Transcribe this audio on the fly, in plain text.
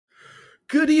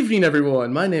Good evening,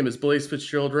 everyone. My name is Blaze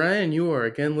Fitzgerald Ryan, and you are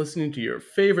again listening to your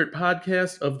favorite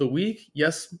podcast of the week.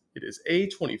 Yes, it is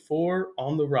A24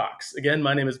 on the Rocks. Again,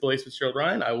 my name is Blaze Fitzgerald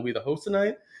Ryan. I will be the host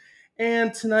tonight.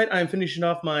 And tonight I'm finishing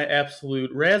off my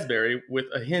absolute raspberry with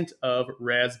a hint of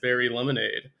raspberry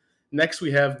lemonade. Next,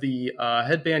 we have the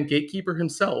headband gatekeeper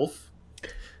himself.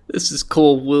 This is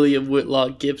Cole William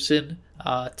Whitlock Gibson.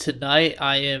 Tonight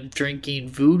I am drinking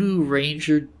Voodoo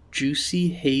Ranger Juicy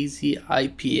Hazy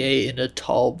IPA in a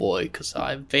tall boy because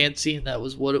I'm fancy and that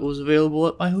was what it was available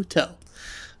at my hotel.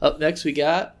 Up next we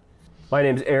got... My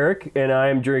name's Eric and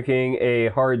I'm drinking a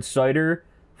hard cider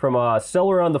from a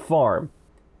cellar on the farm.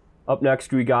 Up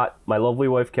next we got my lovely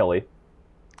wife Kelly.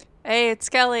 Hey, it's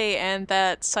Kelly, and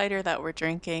that cider that we're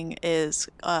drinking is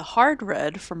a hard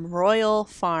red from Royal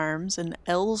Farms in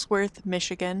Ellsworth,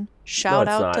 Michigan. Shout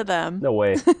out to them. No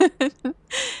way.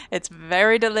 It's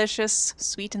very delicious,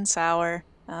 sweet and sour,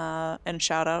 and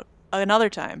shout out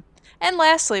another time. And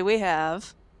lastly, we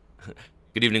have...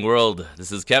 Good evening, world.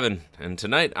 This is Kevin, and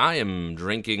tonight I am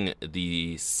drinking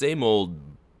the same old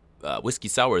whiskey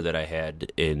sour that I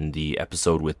had in the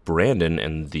episode with Brandon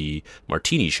and the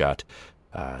martini shot.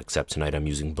 Except tonight I'm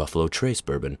using Buffalo Trace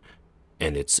bourbon,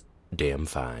 and it's damn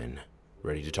fine.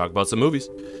 Ready to talk about some movies?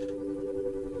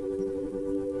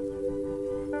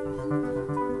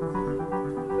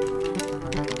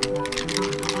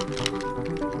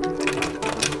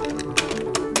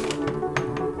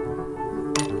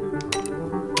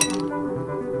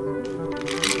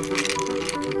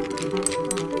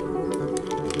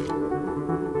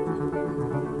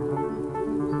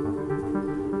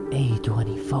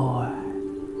 A24.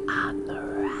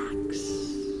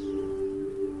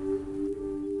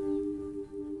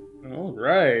 All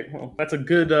right. Well, that's a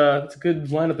good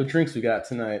lineup of drinks we got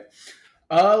tonight.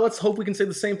 Let's hope we can say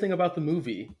the same thing about the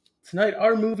movie. Tonight,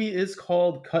 our movie is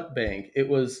called Cut Bank. It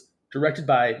was directed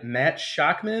by Matt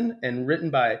Shakman and written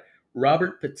by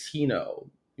Robert Patino.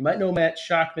 You might know Matt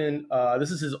Shakman.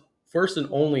 This is his first and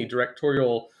only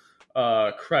directorial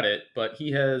credit, but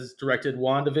he has directed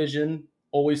WandaVision,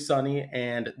 Always Sunny,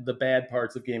 and the bad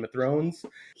parts of Game of Thrones.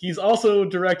 He's also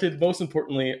directed, most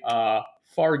importantly,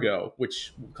 Fargo,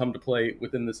 which will come to play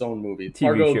within this own movie.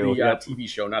 Fargo, the TV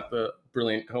show, not the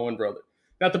brilliant Coen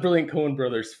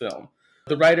Brothers film.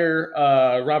 The writer,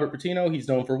 Robert Patino, he's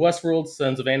known for Westworld,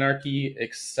 Sons of Anarchy,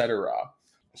 etc.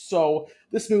 So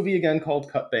this movie, again, called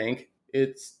Cut Bank,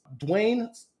 it's Dwayne,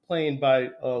 played by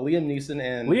Liam Neeson,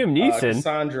 and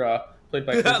Cassandra, played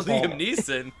by Liam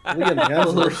Neeson. Liam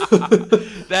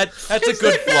Hemsworth. That's a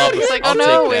good flub. It's like, I'll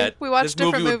take that. we watched this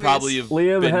different movie movies. would probably have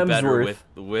Liam been Hemsworth.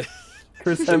 better with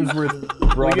Chris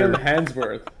Hemsworth brother. Liam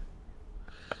Hemsworth.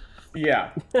 Yeah.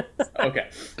 Okay.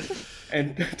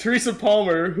 And Teresa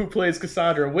Palmer, who plays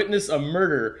Cassandra, witnessed a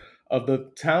murder of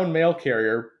the town mail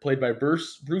carrier, played by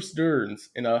Bruce Dern,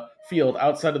 in a field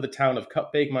outside of the town of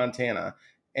Cut Bank, Montana.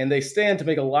 And they stand to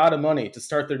make a lot of money to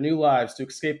start their new lives to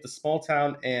escape the small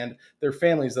town and their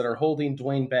families that are holding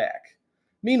Dwayne back.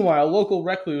 Meanwhile, local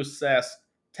recluse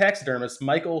taxidermist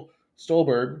Michael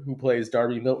Stolberg, who plays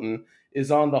Darby Milton, is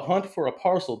on the hunt for a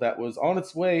parcel that was on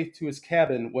its way to his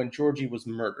cabin when Georgie was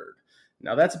murdered.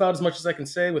 Now, that's about as much as I can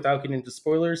say without getting into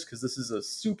spoilers, because this is a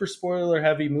super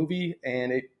spoiler-heavy movie,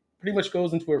 and it pretty much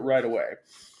goes into it right away.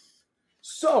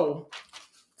 So,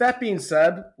 that being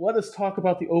said, let us talk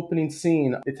about the opening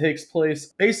scene. It takes place,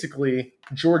 basically,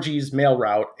 Georgie's mail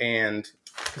route and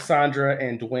Cassandra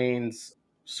and Dwayne's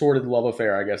sordid love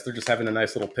affair, I guess. They're just having a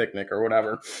nice little picnic or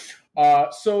whatever.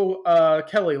 So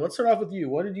Kelly, let's start off with you.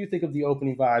 What did you think of the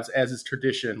opening vibes, as is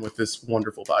tradition with this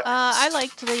wonderful podcast? I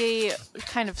liked the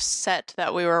kind of set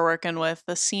that we were working with,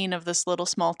 the scene of this little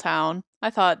small town. I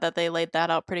thought that they laid that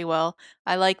out pretty well.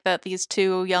 I like that these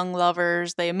two young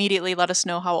lovers, they immediately let us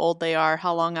know how old they are,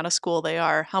 how long out of school they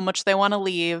are, how much they want to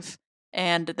leave,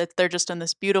 and that they're just in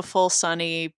this beautiful,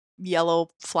 sunny, yellow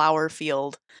flower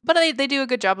field. But they do a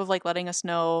good job of like letting us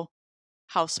know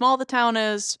how small the town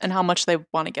is and how much they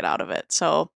want to get out of it.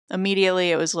 So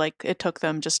immediately it was like it took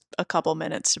them just a couple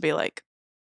minutes to be like,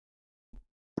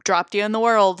 dropped you in the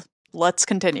world, let's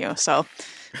continue. So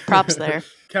props there.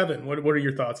 Kevin, what are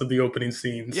your thoughts of the opening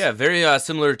scenes? Yeah, very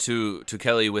similar to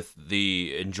Kelly with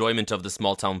the enjoyment of the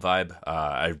small town vibe.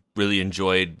 I really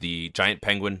enjoyed the giant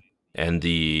penguin and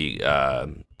the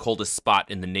coldest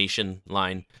spot in the nation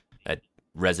line. That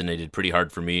resonated pretty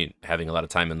hard for me, having a lot of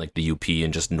time in like the UP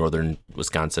and just northern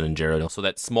Wisconsin in general. So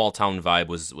that small town vibe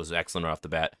was excellent right off the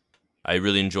bat. I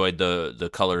really enjoyed the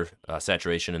color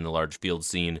saturation in the large field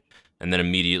scene, and then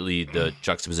immediately the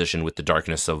juxtaposition with the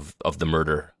darkness of the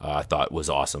murder I thought was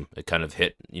awesome. It kind of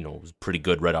hit, was pretty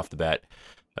good right off the bat.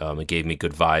 It gave me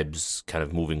good vibes kind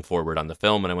of moving forward on the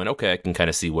film, and I went, okay, I can kind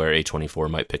of see where A24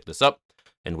 might pick this up,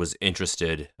 and was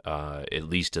interested, at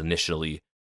least initially,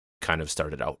 kind of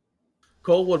started out.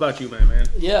 Cole, what about you, man?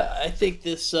 Yeah, I think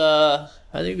this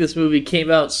movie came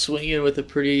out swinging with a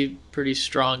pretty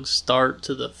strong start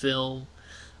to the film.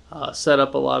 Set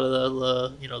up a lot of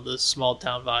the small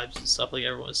town vibes and stuff like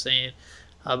everyone was saying.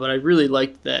 But I really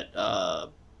liked that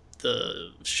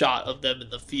the shot of them in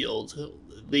the field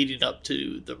leading up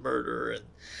to the murder,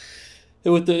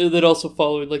 and with then also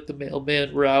following like the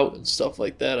mailman route and stuff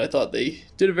like that. I thought they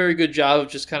did a very good job of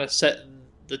just kind of setting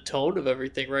the tone of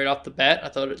everything right off the bat. I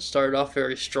thought it started off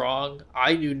very strong.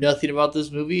 I knew nothing about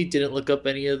this movie, didn't look up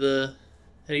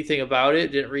anything about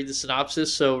it, didn't read the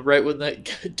synopsis, so right when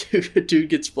that dude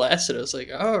gets blasted, I was like,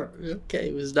 oh,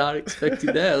 okay, was not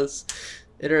expecting that. It's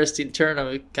interesting turn.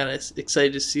 I'm kind of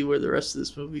excited to see where the rest of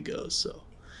this movie goes, so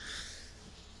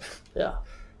yeah.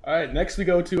 All right, next we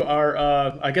go to our,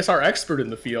 I guess our expert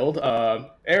in the field,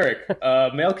 Eric.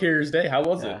 Mail Carrier's Day, how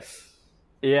was it?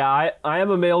 Yeah, I am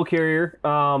a mail carrier.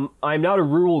 I'm not a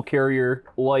rural carrier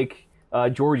like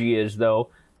Georgie is,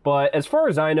 though. But as far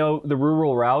as I know, the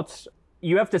rural routes,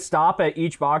 you have to stop at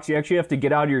each box. You actually have to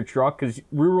get out of your truck because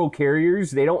rural carriers,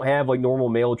 they don't have like normal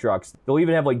mail trucks. They'll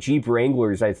even have like Jeep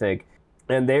Wranglers, I think.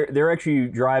 And they're actually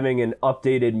driving an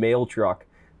updated mail truck,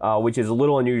 which is a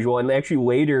little unusual. And actually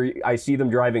later, I see them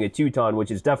driving a 2-ton,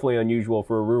 which is definitely unusual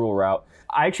for a rural route.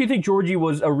 I actually think Georgie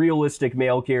was a realistic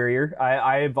mail carrier.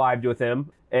 I vibed with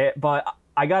him. But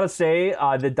I gotta say,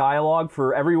 the dialogue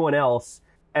for everyone else,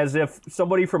 as if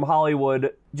somebody from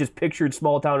Hollywood just pictured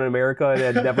small town in America and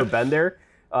had never been there.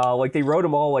 Like they wrote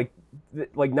them all like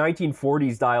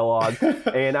 1940s dialogue.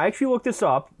 And I actually looked this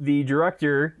up. The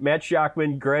director, Matt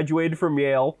Shakman, graduated from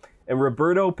Yale, and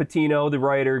Roberto Patino, the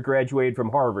writer, graduated from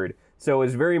Harvard. So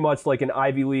it's very much like an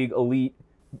Ivy League elite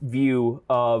view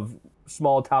of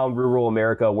small town rural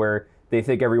America where they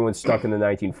think everyone's stuck in the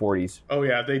 1940s. Oh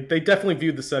yeah, they definitely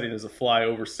viewed the setting as a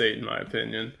flyover state, in my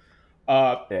opinion.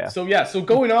 So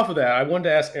going off of that, I wanted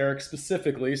to ask Eric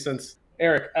specifically, since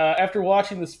Eric, after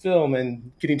watching this film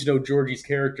and getting to know Georgie's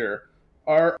character,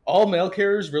 are all mail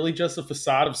carriers really just a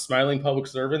facade of smiling public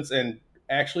servants and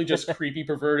actually just creepy,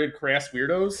 perverted, crass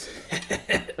weirdos?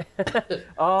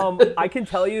 I can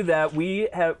tell you that we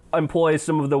have employed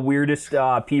some of the weirdest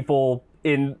people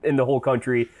in the whole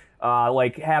country.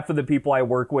 Like half of the people I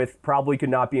work with probably could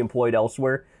not be employed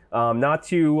elsewhere. Not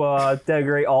to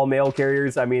denigrate all mail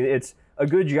carriers. I mean, it's a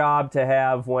good job to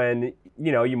have when,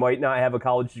 you might not have a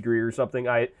college degree or something.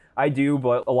 I do,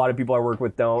 but a lot of people I work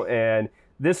with don't. And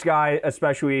this guy,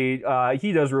 especially,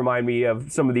 he does remind me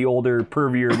of some of the older,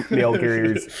 pervier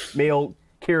mail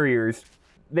carriers.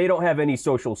 They don't have any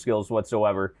social skills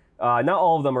whatsoever. Not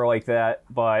all of them are like that,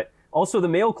 but also the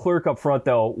mail clerk up front,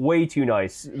 though, way too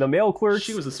nice. The mail clerks,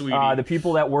 she was a sweetie. The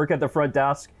people that work at the front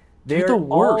desk, they're the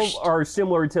worst. all are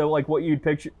similar to like what you'd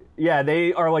picture. Yeah,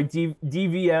 they are like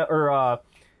DV or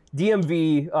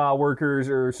DMV workers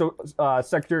or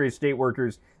Secretary of State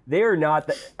workers. They are not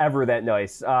ever that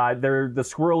nice. They're the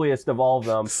squirreliest of all of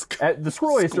them. The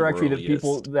squirreliest are actually the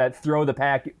people that throw the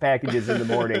packages in the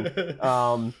morning.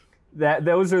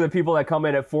 Those are the people that come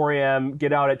in at 4 a.m.,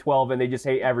 get out at 12, and they just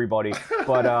hate everybody.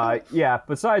 But yeah,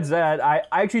 besides that, I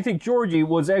actually think Georgie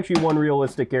was actually one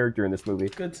realistic character in this movie.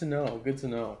 Good to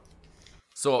know.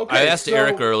 So Okay, I asked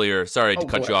Eric earlier, sorry to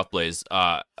cut go you ahead. off, Blaze.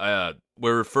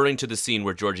 We're referring to the scene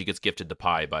where Georgie gets gifted the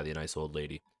pie by the nice old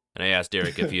lady. And I asked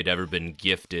Eric if he had ever been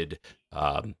gifted,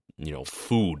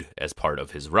 food as part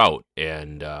of his route.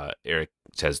 And Eric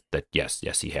says that yes,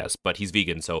 he has. But he's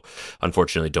vegan, so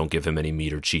unfortunately don't give him any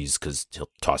meat or cheese because he'll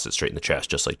toss it straight in the trash,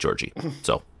 just like Georgie.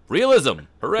 So, realism.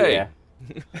 Hooray. Yeah.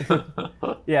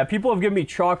 Yeah, people have given me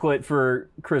chocolate for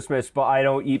Christmas, but I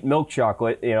don't eat milk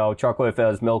chocolate. Chocolate if it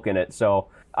has milk in it. So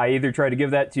I either try to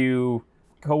give that to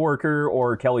coworker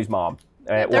or Kelly's mom.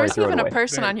 There was even a away.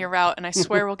 person on your route, and I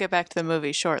swear we'll get back to the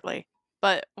movie shortly.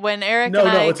 But when Eric No, and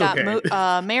I it's got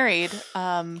okay. married,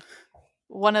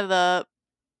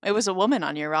 it was a woman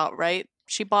on your route, right?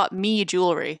 She bought me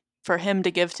jewelry for him to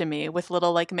give to me with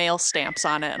little like mail stamps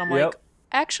on it, and I'm like,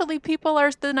 actually, people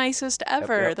are the nicest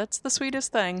ever. Yep. That's the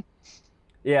sweetest thing.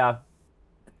 Yeah.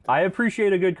 I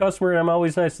appreciate a good customer, and I'm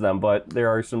always nice to them, but there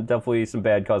are definitely some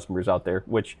bad customers out there,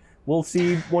 which we'll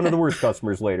see one of the worst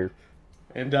customers later.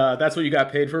 And that's what you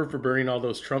got paid for burning all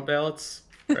those Trump ballots,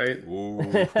 right?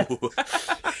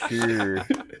 Sure.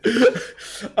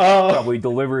 Probably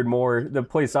delivered more. The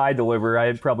place I deliver,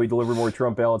 I probably deliver more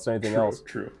Trump ballots than anything else.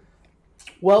 True.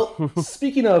 Well,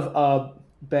 speaking of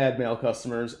bad mail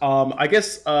customers, I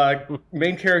guess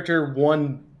main character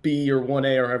 1B or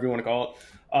 1A or however you want to call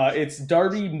It's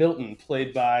Darby Milton,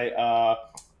 played by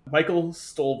Michael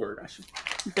Stolberg.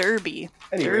 Derby.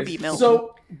 Anyways, Derby Milton.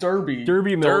 So Derby.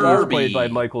 Derby Milton is Derby. played by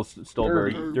Michael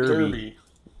Stolberg. Derby.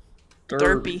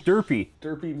 Derby.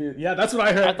 Yeah, that's what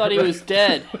I heard. I thought he was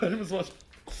dead. It was what-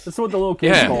 That's what the little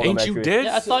kids Yeah, call him. ain't you actually. dead?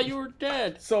 Yeah, I thought you were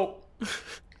dead. So,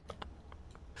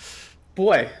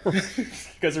 boy, you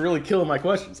guys are really killing my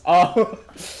questions.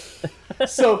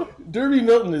 So, Derby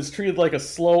Milton is treated like a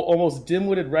slow, almost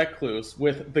dim-witted recluse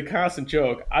with the constant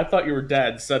joke, "I thought you were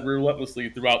dead," said relentlessly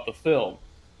throughout the film.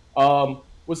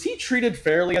 Was he treated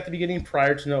fairly at the beginning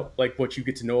prior to what you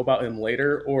get to know about him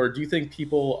later? Or do you think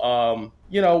people,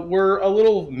 were a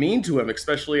little mean to him,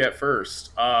 especially at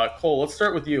first? Cole, let's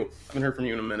start with you. I haven't heard from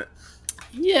you in a minute.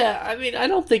 Yeah, I mean, I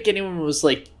don't think anyone was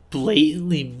like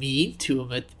blatantly mean to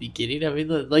him at the beginning. I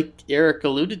mean, like Eric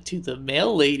alluded to, the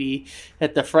mail lady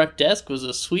at the front desk was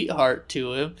a sweetheart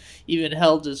to him, even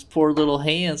held his poor little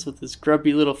hands with his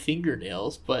grubby little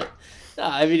fingernails. But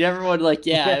I mean, everyone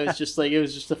it was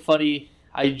just a funny.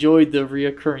 I enjoyed the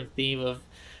reoccurring theme of,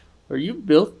 "Are you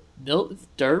Milton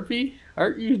Derby?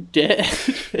 Aren't you dead?"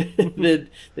 And then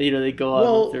they go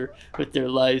on with their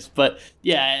lives. But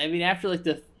yeah, I mean, after like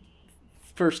the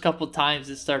first couple times,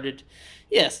 it started.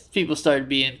 Yes, people started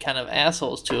being kind of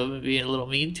assholes to him and being a little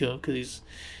mean to him because he's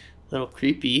a little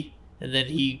creepy, and then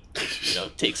he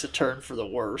takes a turn for the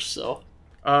worse. So,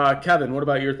 Kevin, what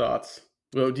about your thoughts?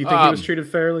 Well, do you think he was treated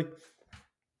fairly?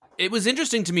 It was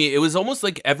interesting to me. It was almost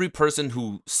like every person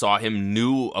who saw him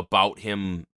knew about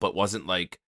him, but wasn't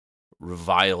like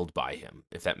reviled by him,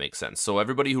 if that makes sense. So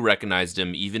everybody who recognized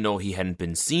him, even though he hadn't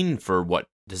been seen for what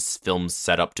this film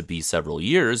set up to be several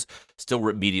years, still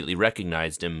immediately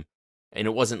recognized him. And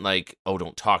it wasn't like, "Oh,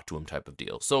 don't talk to him" type of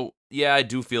deal. So yeah, I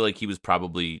do feel like he was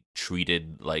probably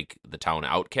treated like the town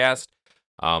outcast.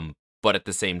 But at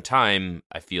the same time,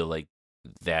 I feel like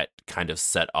that kind of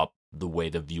set up the way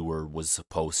the viewer was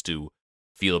supposed to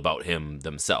feel about him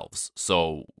themselves.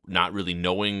 So not really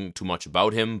knowing too much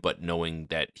about him, but knowing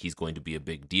that he's going to be a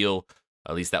big deal.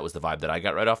 At least that was the vibe that I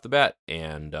got right off the bat.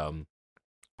 And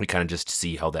we kind of just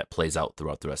see how that plays out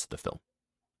throughout the rest of the film.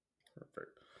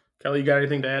 Perfect. Kelly, you got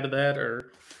anything to add to that?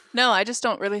 Or No, I just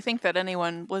don't really think that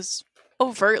anyone was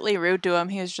overtly rude to him.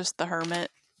 He was just the hermit.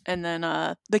 And then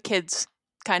the kids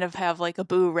kind of have like a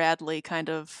Boo Radley kind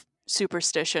of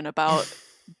superstition about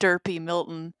Derpy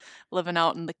Milton living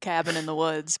out in the cabin in the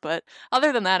woods. But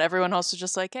other than that, everyone else was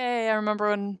just like, "Hey, I remember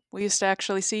when we used to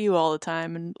actually see you all the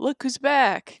time, and look who's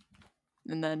back."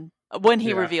 And then when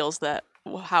he reveals that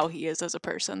how he is as a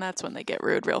person, that's when they get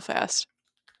rude real fast.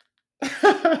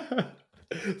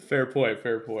 Fair point.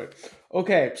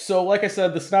 Okay, so like I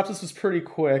said, the synopsis was pretty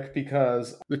quick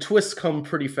because the twists come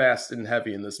pretty fast and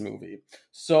heavy in this movie.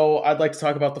 So I'd like to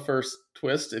talk about the first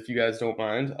twist, if you guys don't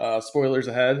mind. Spoilers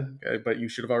ahead, okay, but you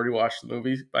should have already watched the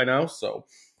movie by now, so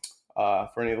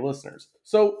for any of the listeners.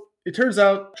 So it turns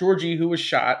out Georgie, who was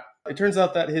shot, it turns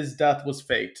out that his death was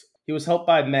faked. He was helped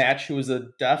by Match, who was a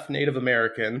deaf Native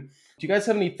American. Do you guys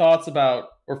have any thoughts about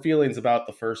or feelings about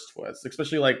the first twist,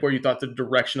 especially like where you thought the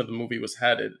direction of the movie was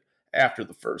headed after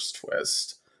the first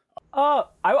twist?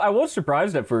 I was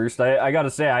surprised at first. I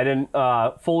gotta say, I didn't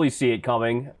fully see it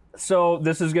coming. So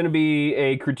this is going to be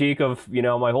a critique of,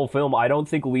 my whole film. I don't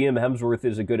think Liam Hemsworth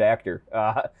is a good actor.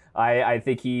 I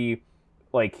think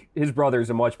his brother's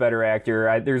a much better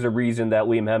actor. There's a reason that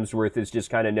Liam Hemsworth is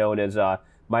just kind of known as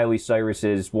Miley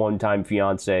Cyrus's one-time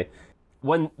fiance.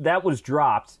 When that was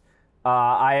dropped,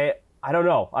 I don't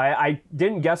know. I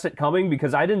didn't guess it coming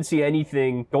because I didn't see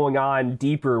anything going on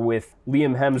deeper with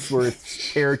Liam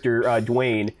Hemsworth's character,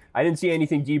 Dwayne. I didn't see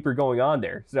anything deeper going on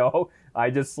there. So I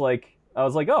was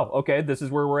like, oh, okay, this is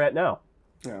where we're at now.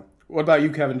 Yeah. What about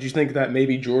you, Kevin? Do you think that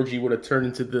maybe Georgie would have turned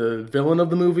into the villain of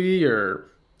the movie, or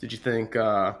did you think,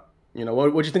 what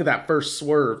did you think of that first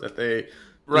swerve that they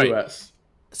threw us?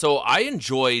 So I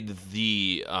enjoyed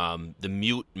the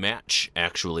mute Match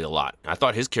actually a lot. I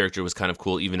thought his character was kind of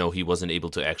cool, even though he wasn't able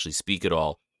to actually speak at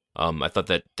all. I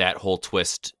thought that whole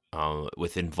twist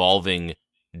with involving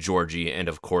Georgie and,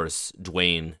 of course,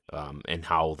 Dwayne and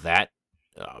how that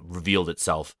revealed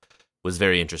itself was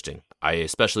very interesting. I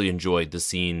especially enjoyed the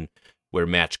scene where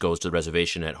Match goes to the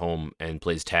reservation at home and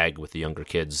plays tag with the younger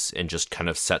kids and just kind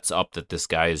of sets up that this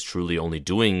guy is truly only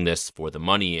doing this for the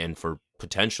money and for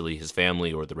potentially his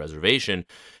family or the reservation,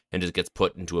 and just gets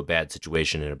put into a bad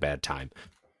situation at a bad time.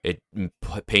 It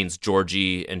paints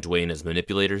Georgie and Dwayne as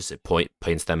manipulators. It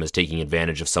paints them as taking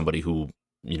advantage of somebody who,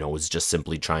 was just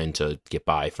simply trying to get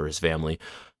by for his family.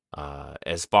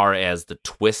 As far as the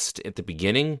twist at the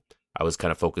beginning, I was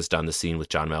kind of focused on the scene with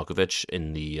John Malkovich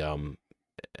in the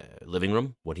living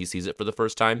room when he sees it for the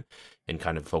first time, and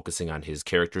kind of focusing on his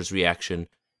character's reaction,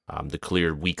 the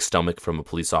clear weak stomach from a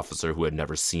police officer who had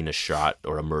never seen a shot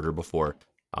or a murder before.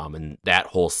 And that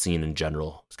whole scene in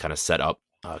general is kind of set up,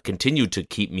 continued to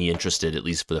keep me interested, at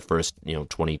least for the first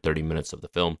 20, 30 minutes of the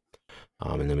film.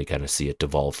 And then we kind of see it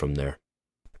devolve from there.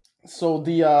 So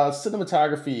the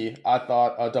cinematography, I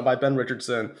thought, done by Ben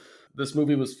Richardson. This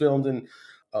movie was filmed in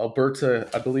Alberta,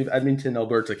 I believe Edmonton,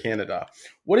 Alberta, Canada.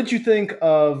 What did you think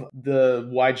of the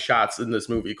wide shots in this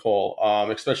movie, Cole?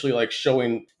 Especially like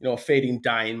showing, a fading,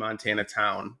 dying Montana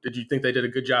town. Did you think they did a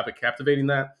good job at captivating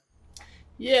that?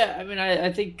 Yeah, I mean,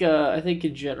 I think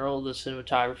in general the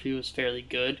cinematography was fairly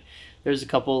good. There's a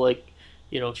couple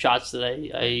shots that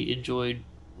I enjoyed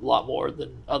a lot more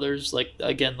than others. Like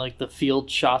again, like the field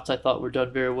shots I thought were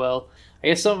done very well. I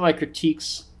guess some of my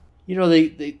critiques,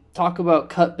 they talk about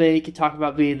Cut Bank and talk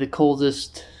about being the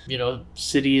coldest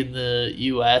city in the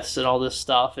U.S. and all this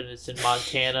stuff, and it's in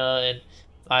Montana. And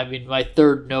I mean, my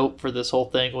third note for this whole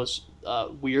thing was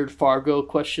weird Fargo ?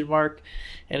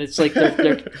 And it's like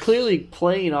they're clearly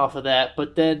playing off of that,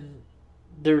 but then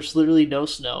there's literally no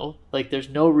snow. Like there's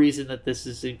no reason that this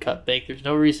is in Cut Bank. There's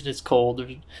no reason it's cold.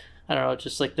 I don't know,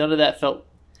 just like none of that felt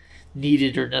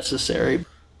needed or necessary.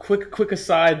 Quick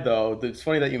aside though, it's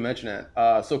funny that you mention it.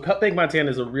 So Cut Bank, Montana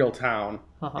is a real town,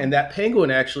 and that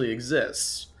penguin actually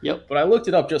exists. Yep. But I looked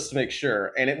it up just to make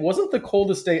sure, and it wasn't the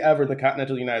coldest day ever in the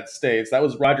continental United States. That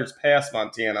was Rogers Pass,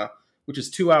 Montana, which is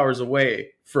 2 hours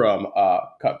away from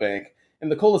Cut Bank.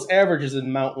 And the coldest average is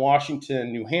in Mount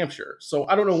Washington, New Hampshire. So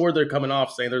I don't know where they're coming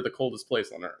off saying they're the coldest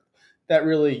place on Earth. That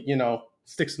really,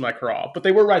 sticks in my craw. But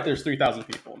they were right. There's 3,000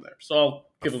 people in there. So I'll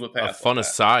give them a pass. A fun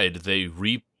aside, they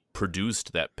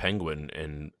reproduced that penguin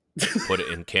and put it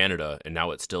in Canada, and now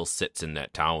it still sits in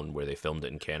that town where they filmed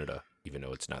it in Canada, even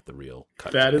though it's not the real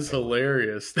cut. That is penguin.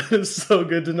 Hilarious. That is so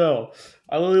good to know.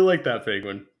 I really like that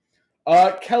penguin.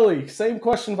 Kelly, same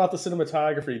question about the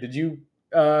cinematography. Did you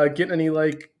get any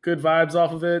good vibes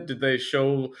off of it? Did they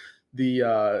show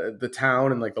the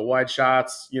town and the wide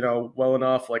shots well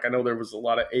enough? I know there was a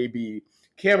lot of A/B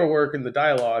camera work in the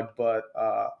dialogue, but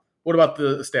what about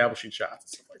the establishing shots and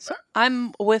stuff like that?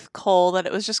 I'm with Cole that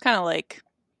it was just kind of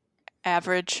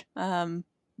average,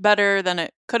 better than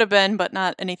it could have been, but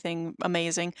not anything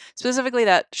amazing. Specifically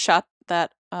that shot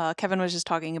that Kevin was just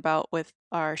talking about with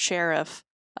our sheriff.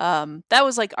 That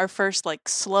was our first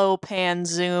slow pan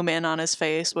zoom in on his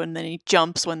face when then he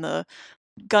jumps when the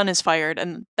gun is fired,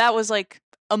 and that was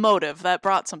emotive. That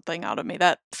brought something out of me.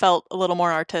 That felt a little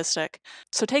more artistic.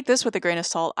 So take this with a grain of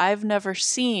salt. I've never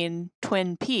seen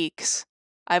Twin Peaks.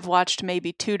 I've watched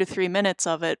maybe 2 to 3 minutes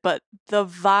of it, but the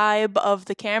vibe of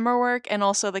the camera work and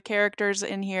also the characters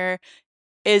in here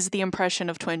is the impression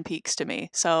of Twin Peaks to me.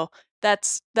 So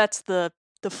that's the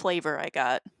flavor I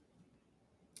got.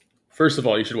 First of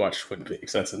all, you should watch Twin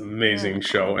Peaks. That's an amazing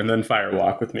show. And then Fire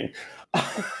Walk with Me.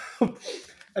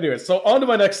 Anyway, so on to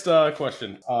my next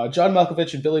question. John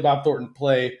Malkovich and Billy Bob Thornton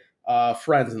play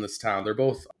friends in this town. They're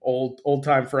both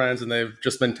old-time friends, and they've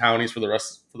just been townies for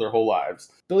their whole lives.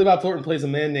 Billy Bob Thornton plays a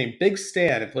man named Big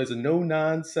Stan and plays a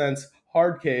no-nonsense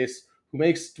hard case who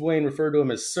makes Dwayne refer to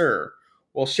him as Sir,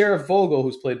 while Sheriff Vogel,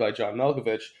 who's played by John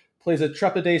Malkovich, plays a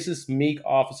trepidatious, meek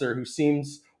officer who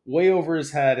seems way over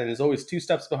his head and is always 2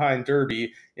 steps behind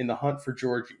Derby in the hunt for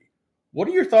Georgie. What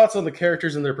are your thoughts on the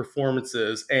characters and their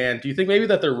performances? And do you think maybe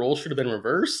that their roles should have been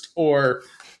reversed? Or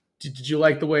did you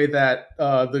like the way that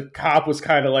the cop was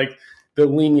kind of the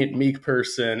lenient, meek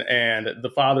person and the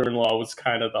father-in-law was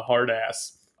kind of the hard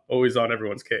ass, always on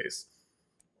everyone's case?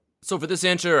 So for this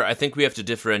answer, I think we have to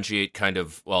differentiate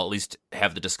at least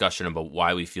have the discussion about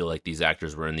why we feel like these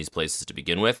actors were in these places to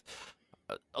begin with.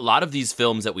 A lot of these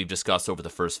films that we've discussed over the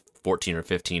first 14 or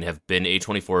 15 have been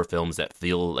A24 films that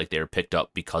feel like they're picked up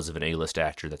because of an A-list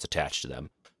actor that's attached to them.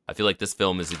 I feel like this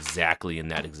film is exactly in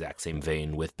that exact same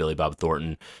vein, with Billy Bob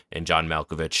Thornton and John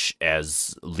Malkovich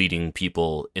as leading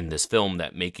people in this film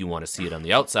that make you want to see it on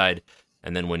the outside.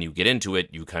 And then when you get into it,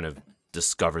 you kind of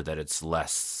discover that it's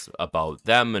less about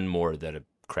them and more that a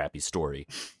crappy story.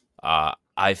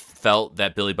 I felt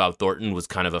that Billy Bob Thornton was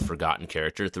kind of a forgotten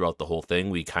character throughout the whole thing.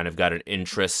 We kind of got an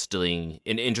interesting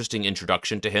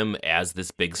introduction to him as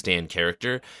this Big Stan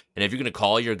character. And if you're going to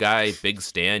call your guy Big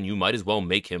Stan, you might as well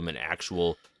make him an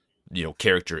actual,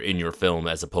 character in your film,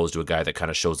 as opposed to a guy that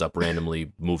kind of shows up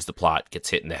randomly, moves the plot, gets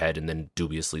hit in the head, and then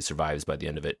dubiously survives by the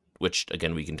end of it, which,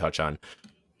 again, we can touch on.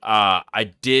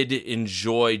 I did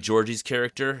enjoy Georgie's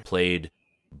character, played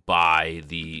by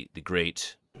the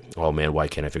great... Oh, man, why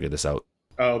can't I figure this out?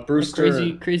 Oh, Bruce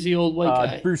Dern. Crazy old white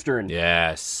guy. Bruce Dern.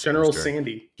 Yes. General Bruce Dern.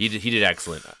 Sandy. He did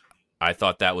excellent. I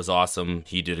thought that was awesome.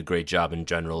 He did a great job in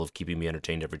general of keeping me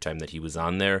entertained every time that he was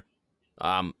on there.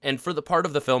 And for the part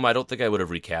of the film, I don't think I would have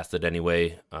recast it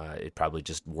anyway. It probably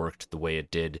just worked the way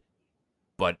it did.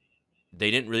 But they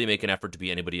didn't really make an effort to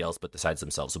be anybody else but besides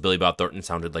themselves. So Billy Bob Thornton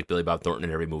sounded like Billy Bob Thornton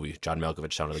in every movie. John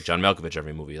Malkovich sounded like John Malkovich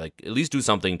every movie. Like, at least do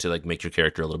something to like make your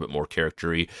character a little bit more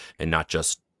character-y and not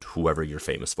just whoever you're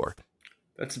famous for.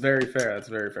 That's very fair. That's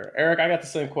very fair. Eric, I got the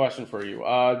same question for you.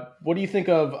 What do you think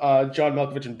of John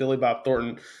Malkovich and Billy Bob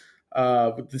Thornton?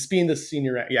 With this being the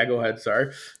senior... Yeah, go ahead.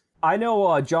 Sorry. I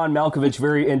know John Malkovich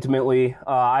very intimately.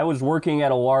 I was working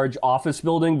at a large office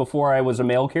building before I was a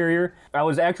mail carrier. I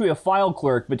was actually a file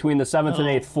clerk between the 7th and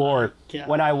 8th floor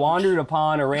when I wandered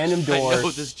upon a random door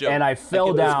and I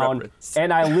fell down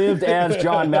and I lived as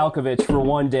John Malkovich for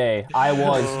one day. I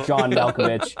was John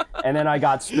Malkovich, and then I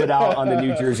got spit out on the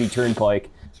New Jersey Turnpike.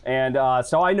 And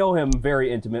so I know him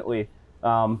very intimately.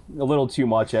 A little too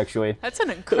much, actually. That's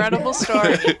an incredible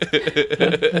story.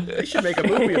 They should make a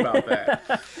movie about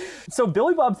that. So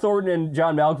Billy Bob Thornton and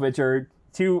John Malkovich are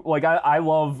two, like, I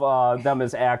love them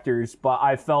as actors, but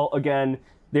I felt, again,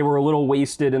 they were a little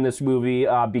wasted in this movie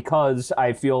because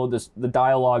I feel the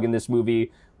dialogue in this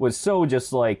movie was so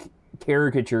just, like,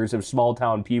 caricatures of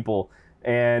small-town people,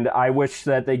 and I wish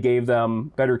that they gave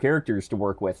them better characters to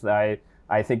work with.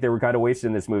 I think they were kind of wasted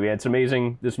in this movie. It's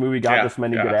amazing this movie got this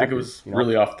many good actors. I think it was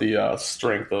really off the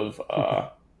strength of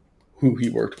who he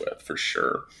worked with, for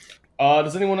sure.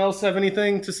 Does anyone else have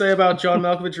anything to say about John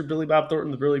Malkovich or Billy Bob Thornton,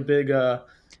 the really big, the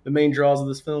main draws of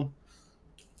this film?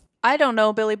 I don't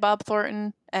know Billy Bob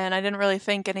Thornton, and I didn't really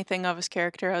think anything of his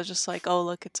character. I was just like, oh,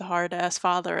 look, it's a hard-ass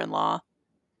father-in-law.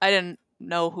 I didn't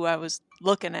know who I was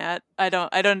looking at.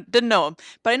 Didn't know him.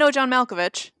 But I know John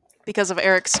Malkovich because of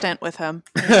Eric's stint with him.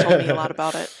 He told me a lot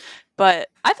about it. But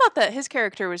I thought that his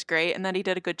character was great and that he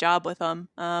did a good job with him.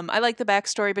 I like the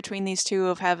backstory between these two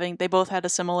of they both had a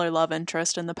similar love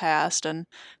interest in the past, and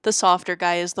the softer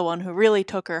guy is the one who really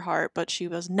took her heart, but she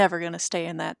was never going to stay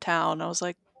in that town. I was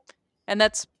like, and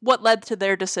that's what led to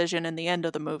their decision in the end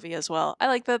of the movie as well. I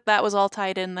like that was all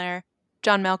tied in there.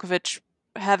 John Malkovich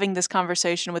having this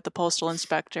conversation with the postal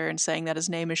inspector and saying that his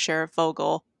name is Sheriff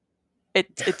Vogel.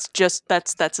 It's just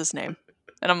that's his name,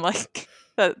 and I'm like,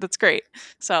 that's great.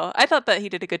 So I thought that he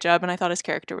did a good job, and I thought his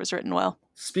character was written well.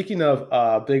 Speaking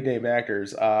of big name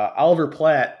actors, Oliver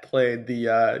Platt played the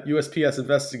USPS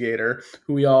investigator,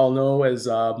 who we all know as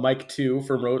Mike 2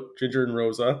 from Ginger and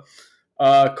Rosa.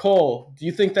 Cole, do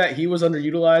you think that he was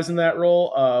underutilized in that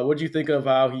role? What do you think of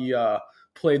how he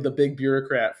played the big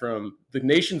bureaucrat from the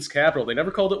nation's capital? They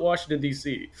never called it Washington,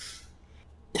 D.C.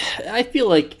 I feel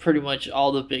like pretty much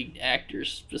all the big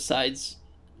actors besides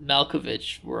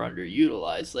Malkovich were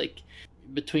underutilized. Like,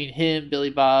 between him, Billy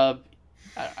Bob,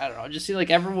 I don't know, it just seemed like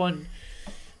everyone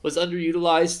was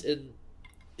underutilized,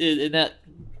 and that,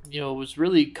 was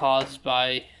really caused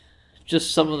by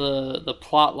just some of the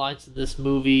plot lines in this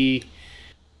movie.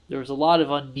 There was a lot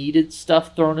of unneeded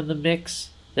stuff thrown in the mix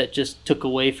that just took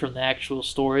away from the actual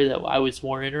story that I was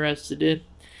more interested in.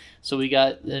 So we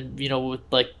got, with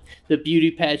like the beauty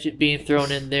pageant being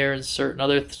thrown in there and certain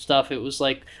other stuff, it was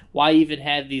like, why even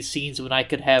have these scenes when I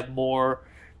could have more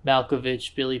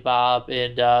Malkovich, Billy Bob,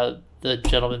 and the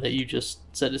gentleman that you just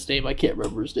said his name, I can't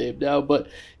remember his name now, but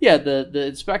yeah, the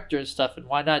inspector and stuff, and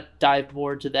why not dive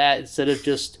more into that instead of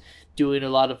just doing a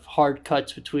lot of hard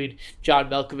cuts between John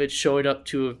Malkovich showing up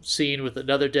to a scene with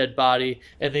another dead body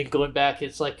and then going back,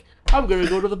 it's like, I'm going to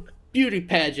go to the beauty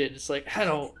pageant. It's like, I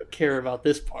don't care about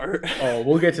this part. Oh,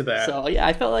 we'll get to that. So yeah,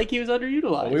 I felt like he was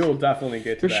underutilized. We will definitely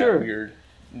get to that sure.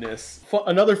 weirdness.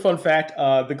 Another fun fact,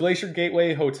 the Glacier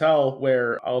Gateway Hotel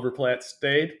where Oliver Platt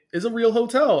stayed is a real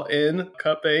hotel in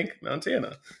Cut Bank,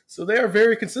 Montana. So they are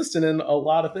very consistent in a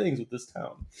lot of things with this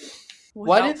town.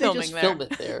 Why didn't they just film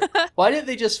it there? Why didn't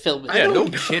they just film it? Yeah, no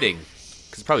kidding.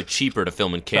 Because it's probably cheaper to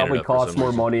film in Canada. Probably costs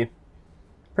more money.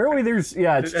 Apparently it's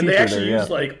cheaper and they actually there,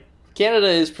 use Canada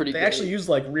is pretty good. They actually use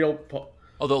real...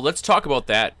 Although, let's talk about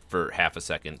that for half a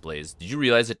second, Blaze. Did you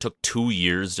realize it took 2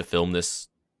 years to film this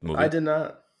movie? I did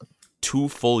not. 2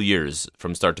 full years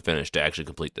from start to finish to actually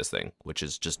complete this thing, which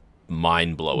is just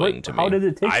mind-blowing to me. How did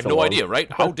it take so long? I have no idea,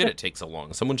 right? How did it take so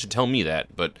long? Someone should tell me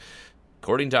that, but...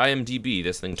 According to IMDb,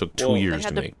 this thing took 2 years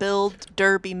to make. They had to build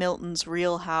Derby Milton's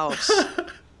real house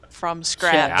from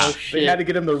scratch. Yeah, they had to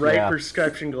get him the right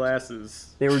prescription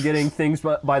glasses. They were getting things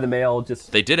by the mail.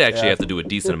 They did actually have to do a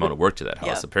decent amount of work to that house.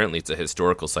 Yeah. Apparently, it's a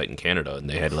historical site in Canada, and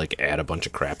they had to add a bunch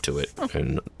of crap to it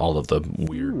and all of the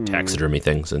weird taxidermy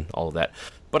things and all of that.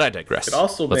 But I digress. It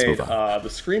also made the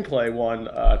screenplay won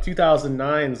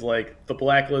 2009's the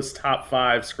Blacklist top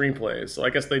 5 screenplays. So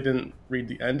I guess they didn't read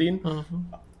the ending.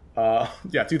 Mm-hmm.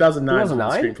 Yeah, 2009 when the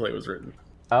 2009? screenplay was written.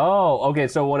 Oh, okay.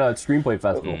 So it won a screenplay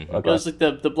festival. Mhm. It Okay. was like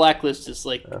the Blacklist is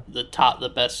like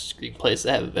the best screenplays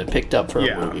that haven't been picked up for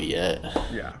Yeah. a movie yet.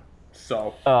 Yeah.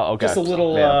 So Oh, okay. just a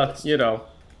little, Yeah.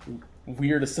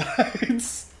 weird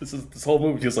asides. This whole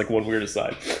movie feels like one weird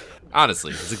aside.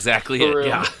 Honestly, that's exactly For it. real.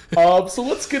 Yeah. So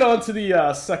let's get on to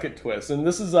the second twist, and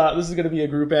this is going to be a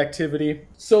group activity.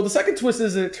 So the second twist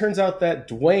is that it turns out that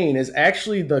Dwayne is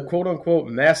actually the quote unquote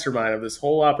mastermind of this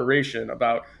whole operation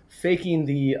about faking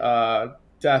the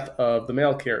death of the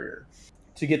mail carrier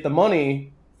to get the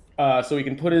money, so he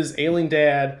can put his ailing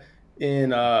dad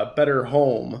in a better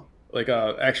home, like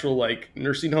a actual like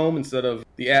nursing home instead of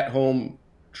the at home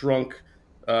drunk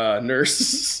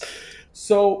nurse.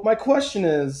 So my question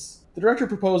is. The director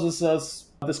proposes us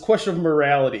this question of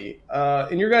morality.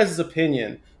 In your guys'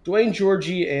 opinion, Dwayne,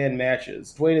 Georgie, and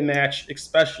Dwayne and Match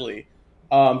especially,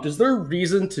 does their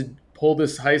reason to pull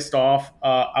this heist off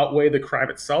outweigh the crime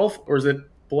itself, or is it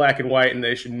black and white and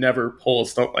they should never pull a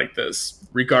stunt like this,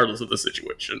 regardless of the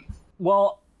situation?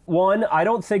 Well, one, I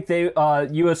don't think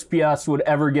USPS would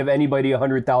ever give anybody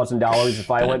 $100,000 if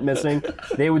I went missing.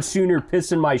 They would sooner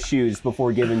piss in my shoes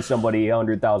before giving somebody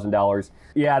 $100,000.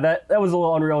 Yeah, that was a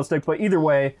little unrealistic, but either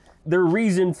way, their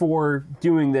reason for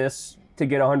doing this to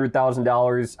get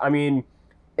 $100,000, I mean,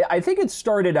 I think it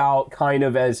started out kind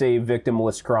of as a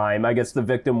victimless crime. I guess the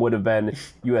victim would have been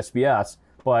USPS.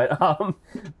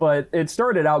 But it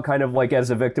started out kind of like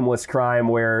as a victimless crime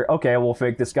where, okay, we'll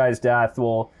fake this guy's death,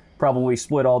 we'll probably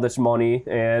split all this money,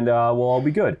 and we'll all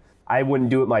be good. I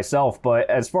wouldn't do it myself, but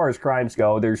as far as crimes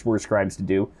go, there's worse crimes to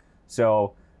do.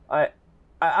 So I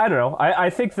don't know. I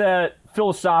think that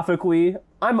philosophically,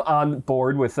 I'm on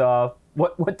board with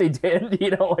what they did.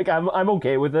 You know, like I'm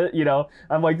okay with it. You know,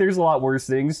 I'm like there's a lot worse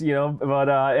things. You know, but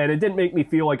and it didn't make me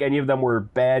feel like any of them were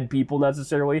bad people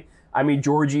necessarily. I mean,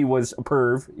 Georgie was a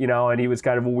perv, you know, and he was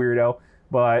kind of a weirdo,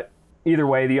 but. Either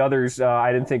way, the others,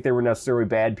 I didn't think they were necessarily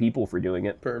bad people for doing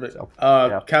it. Perfect.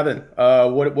 So, Kevin,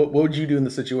 what would you do in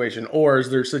the situation, or is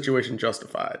their situation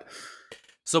justified?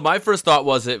 So my first thought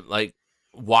was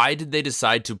why did they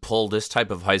decide to pull this type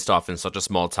of heist off in such a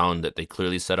small town that they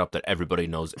clearly set up that everybody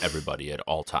knows everybody at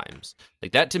all times?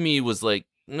 Like that to me was like,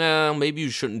 no, maybe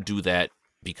you shouldn't do that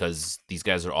because these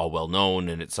guys are all well known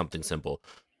and it's something simple.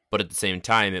 But at the same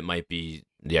time, it might be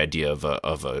the idea of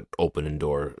a open and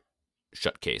door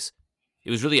shut case. It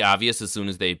was really obvious as soon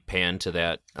as they panned to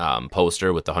that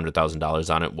poster with the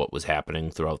 $100,000 on it what was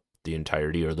happening throughout the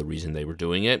entirety or the reason they were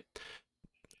doing it.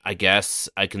 I guess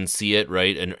I can see it,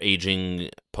 right? An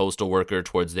aging postal worker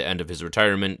towards the end of his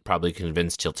retirement, probably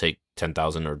convinced he'll take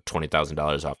 $10,000 or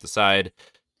 $20,000 off the side.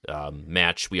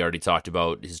 Match, we already talked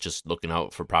about, he's just looking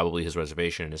out for probably his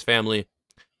reservation and his family.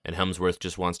 And Hemsworth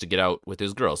just wants to get out with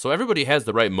his girl. So everybody has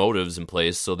the right motives in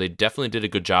place. So they definitely did a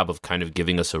good job of kind of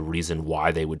giving us a reason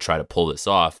why they would try to pull this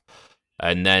off.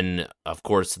 And then, of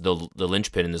course, the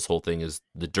linchpin in this whole thing is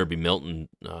the Derby Milton,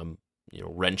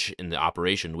 wrench in the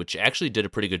operation, which actually did a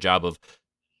pretty good job of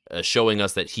showing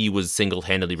us that he was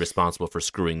single-handedly responsible for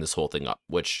screwing this whole thing up,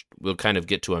 which we'll kind of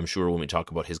get to, I'm sure, when we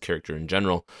talk about his character in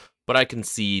general. But I can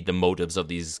see the motives of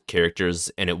these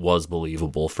characters, and it was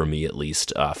believable for me, at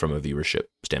least, from a viewership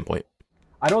standpoint.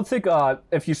 I don't think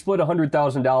if you split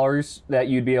 $100,000 that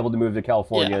you'd be able to move to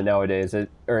California nowadays,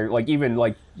 or like even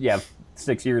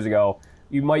 6 years ago,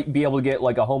 you might be able to get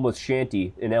like a homeless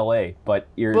shanty in LA, but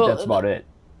that's about it.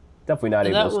 Definitely not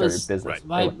able to start a business.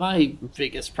 Right. My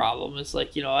biggest problem is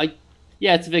like,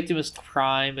 it's a victimless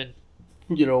crime, and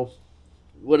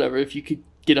whatever. If you could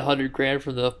get $100,000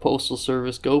 from the postal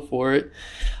service, go for it.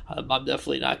 I'm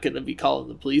definitely not going to be calling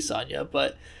the police on you.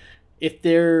 But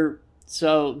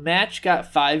so Match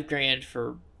got $5,000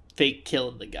 for fake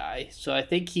killing the guy, so I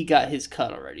think he got his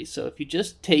cut already. So if you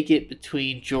just take it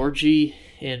between Georgie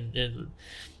and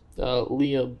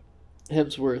Liam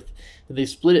Hemsworth, and they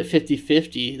split it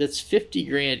 50-50, that's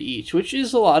 $50,000 each, which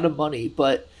is a lot of money.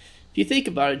 But if you think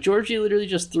about it, Georgie literally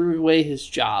just threw away his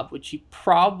job, which he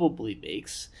probably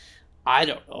makes, I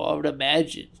don't know, I would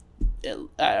imagine,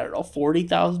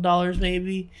 $40,000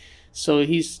 maybe. So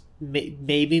he's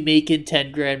maybe making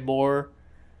 $10,000 more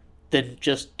than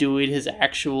just doing his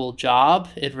actual job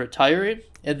and retiring.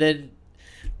 And then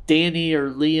Danny or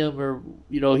Liam, or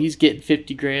he's getting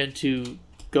 $50,000 to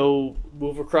go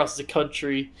move across the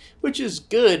country, which is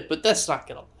good, but that's not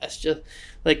gonna last. Just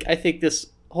like, I think this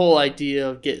whole idea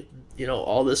of getting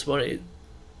all this money,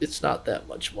 it's not that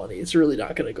much money. It's really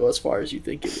not gonna go as far as you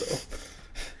think it will.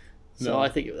 So I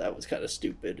think that was kind of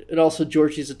stupid. And also,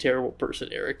 Georgie's a terrible person,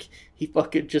 Eric. He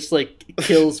fucking just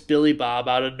kills Billy Bob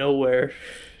out of nowhere.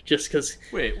 just because.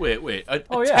 Wait.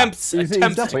 Oh yeah, Attempts. he's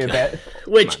attempts definitely a to bad.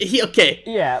 Which he okay.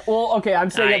 Yeah, well, okay, I'm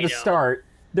saying I at the know. start,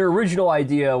 their original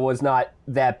idea was not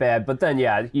that bad, but then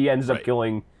yeah, he ends up Right.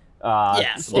 killing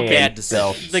Yeah, Stan. bad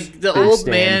So decision. The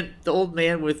old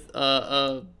man with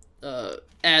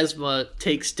asthma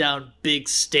takes down Big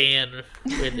Stan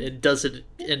and doesn't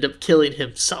end up killing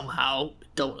him somehow.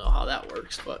 Don't know how that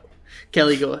works, but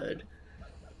Kelly, go ahead.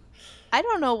 I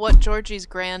don't know what Georgie's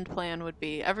grand plan would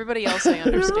be. Everybody else I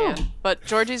understand. But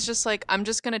Georgie's just like, I'm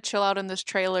just going to chill out in this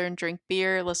trailer and drink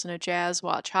beer, listen to jazz,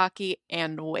 watch hockey,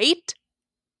 and wait.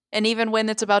 And even when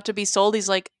it's about to be sold, he's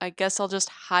like, I guess I'll just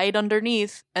hide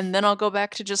underneath and then I'll go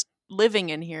back to just living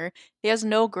in here. He has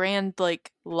no grand,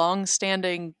 like,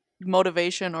 long-standing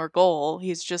motivation or goal.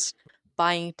 He's just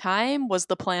buying time. Was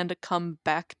the plan to come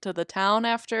back to the town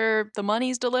after the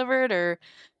money's delivered? Or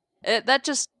that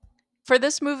just... For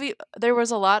this movie, there was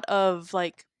a lot of,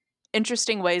 like,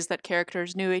 interesting ways that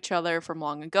characters knew each other from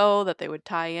long ago, that they would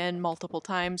tie in multiple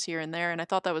times here and there, and I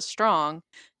thought that was strong.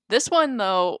 This one,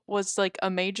 though, was, like, a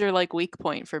major, like, weak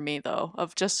point for me, though,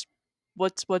 of just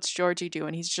what's Georgie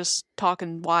doing? He's just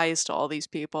talking wise to all these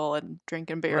people and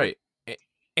drinking beer. Right.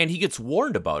 And he gets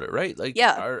warned about it, right? Like,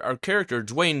 Yeah. our character,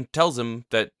 Dwayne, tells him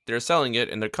that they're selling it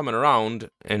and they're coming around,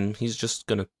 and he's just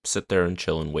going to sit there and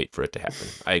chill and wait for it to happen.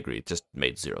 I agree. It just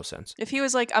made zero sense. If he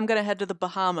was like, I'm gonna head to the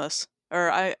Bahamas,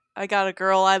 or I got a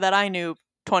girl that I knew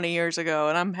 20 years ago,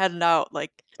 and I'm heading out,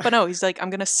 like... But no, he's like, I'm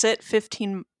gonna sit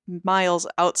 15 miles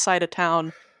outside of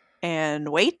town and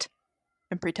wait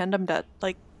and pretend I'm dead.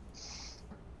 Like,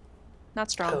 not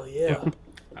strong. Oh yeah.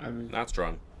 Not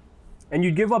strong. and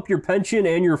you'd give up your pension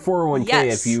and your 401k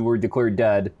Yes. if you were declared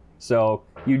dead. So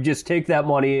you just take that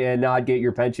money and not get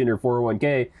your pension or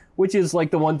 401k, which is like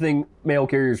the one thing mail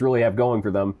carriers really have going for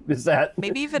them, is that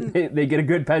Maybe even they get a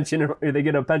good pension, or they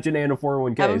get a pension and a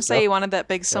 401k. have him so- say he wanted that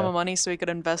big sum of money so he could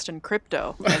invest in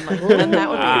crypto. And like, then that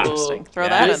would be interesting. Throw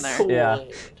that in there. Yeah.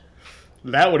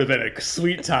 That would have been a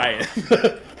sweet tie-in.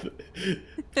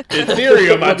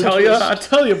 Ethereum, I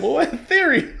tell you, boy,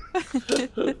 Ethereum.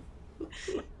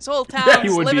 This whole Yeah, town's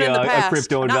you would living be in the a past.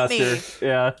 crypto not investor. Me.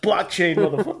 Yeah. Blockchain,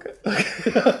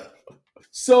 motherfucker.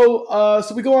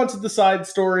 So we go on to the side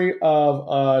story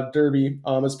of Derby.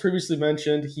 As previously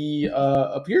mentioned, he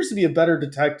appears to be a better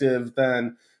detective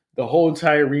than the whole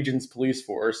entire region's police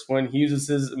force when he uses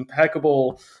his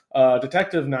impeccable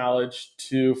detective knowledge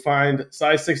to find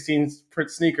size 16 print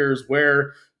sneakers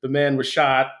where the man was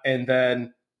shot and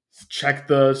then check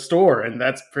the store. And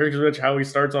that's pretty much how he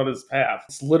starts on his path.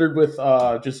 It's littered with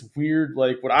just weird,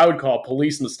 like what I would call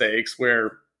police mistakes,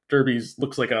 where Derby's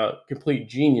looks like a complete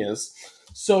genius.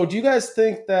 So do you guys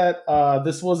think that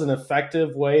this was an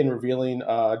effective way in revealing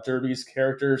Derby's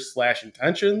character /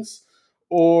 intentions,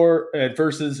 or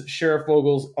versus Sheriff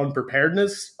Vogel's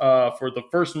unpreparedness for the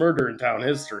first murder in town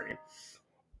history?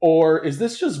 Or is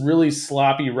this just really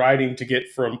sloppy writing to get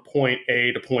from point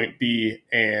A to point B,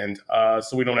 and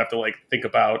so we don't have to like think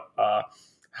about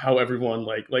how everyone,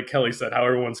 like Kelly said, how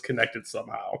everyone's connected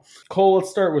somehow? Cole, let's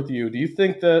start with you. Do you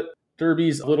think that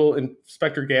Derby's little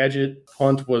Inspector Gadget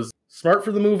hunt was smart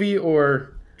for the movie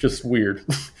or just weird?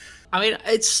 I mean,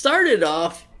 it started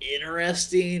off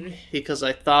interesting because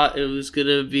I thought it was going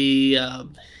to be,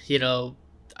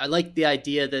 I liked the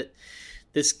idea that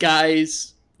this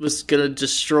guy's was going to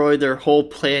destroy their whole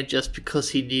plan just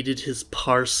because he needed his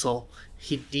parcel.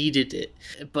 He needed it.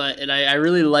 And I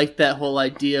really liked that whole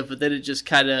idea, but then it just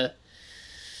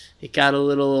it got a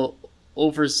little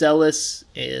overzealous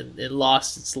and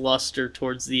lost its luster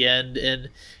towards the end. And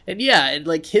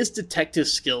like his detective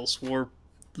skills were,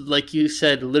 like you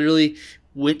said, literally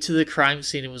went to the crime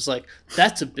scene and was like,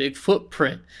 that's a big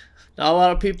footprint. Not a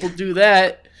lot of people do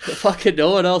that. Fucking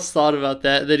no one else thought about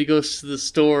that. And then he goes to the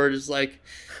store and is like,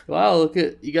 wow, look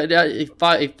at you got that.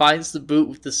 He finds the boot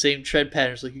with the same tread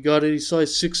patterns. Like, you got any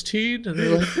size 16? And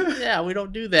they're like, yeah, we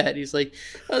don't do that. And he's like,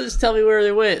 oh, just tell me where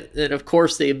they went. And of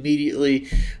course, they immediately,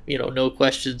 no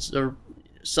questions or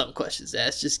some questions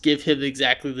asked. Just give him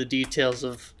exactly the details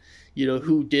of,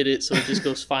 who did it. So he just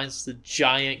goes finds the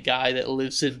giant guy that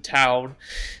lives in town,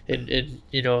 and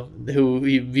who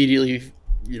he immediately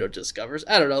discovers.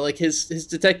 I don't know, like his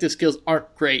detective skills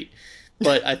aren't great,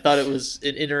 but I thought it was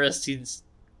an interesting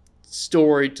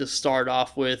story to start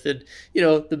off with. And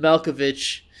the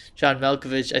John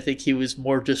Malkovich, I think he was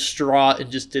more distraught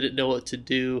and just didn't know what to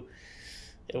do.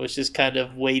 It was just kind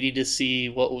of waiting to see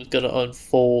what was going to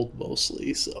unfold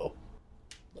mostly. So,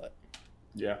 but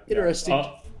Yeah, interesting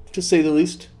to say the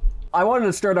least. I wanted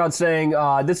to start out saying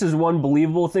this is one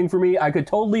believable thing for me. I could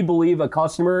totally believe a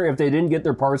customer, if they didn't get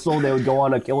their parcel, they would go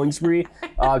on a killing spree.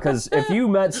 Because if you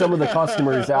met some of the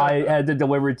customers that I had to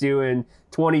deliver to in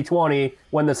 2020,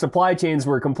 when the supply chains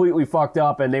were completely fucked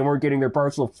up and they weren't getting their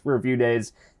parcels for a few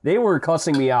days, they were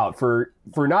cussing me out for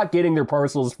not getting their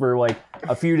parcels for like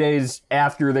a few days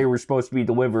after they were supposed to be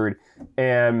delivered.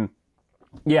 And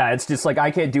yeah, it's just like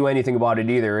I can't do anything about it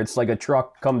either. It's like a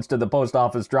truck comes to the post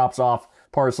office, drops off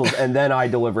parcels, and then I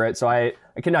deliver it. So I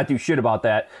cannot do shit about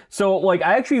that. So like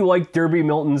I actually like Derby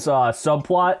Milton's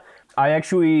subplot.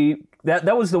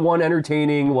 That was the one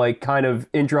entertaining, like kind of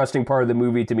interesting part of the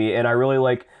movie to me, and I really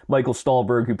like Michael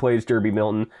Stahlberg, who plays Derby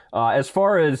Milton. As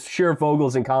far as Sheriff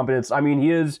Vogel's incompetence, I mean,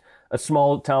 he is a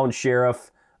small town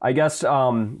sheriff. I guess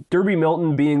Derby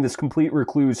Milton being this complete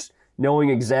recluse, knowing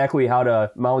exactly how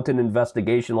to mount an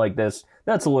investigation like this,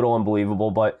 that's a little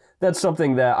unbelievable, but that's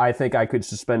something that I think I could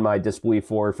suspend my disbelief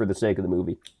for the sake of the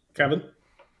movie. Kevin?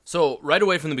 So right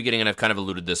away from the beginning, and I've kind of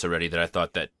alluded this already, that I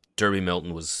thought that Derby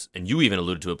Milton was, and you even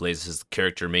alluded to it, Blaze, his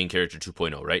main character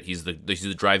 2.0, right? He's the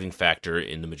driving factor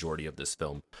in the majority of this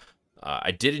film.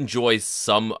 I did enjoy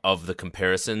some of the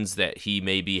comparisons that he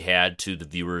maybe had to the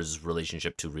viewer's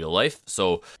relationship to real life.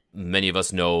 So many of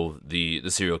us know the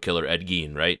serial killer Ed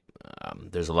Gein, right?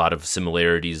 There's a lot of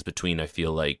similarities between, I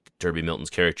feel like, Derby Milton's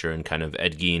character and kind of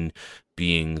Ed Gein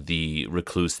being the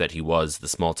recluse that he was, the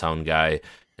small town guy,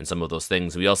 and some of those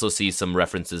things. We also see some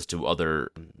references to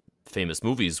other famous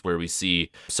movies where we see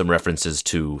some references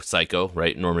to Psycho,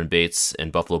 right? Norman Bates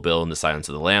and Buffalo Bill and The Silence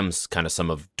of the Lambs, kind of some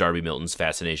of Derby Milton's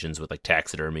fascinations with like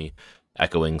taxidermy,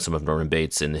 echoing some of Norman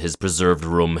Bates, and his preserved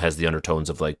room has the undertones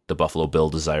of like the Buffalo Bill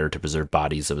desire to preserve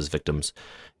bodies of his victims.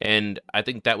 And I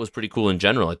think that was pretty cool in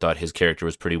general. I thought his character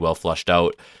was pretty well fleshed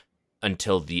out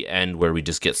until the end, where we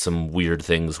just get some weird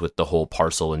things with the whole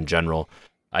parcel in general.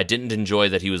 I didn't enjoy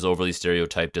that he was overly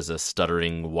stereotyped as a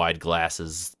stuttering, wide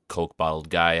glasses, Coke-bottled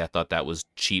guy. I thought that was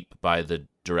cheap by the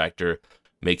director,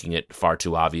 making it far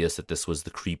too obvious that this was the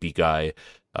creepy guy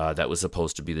that was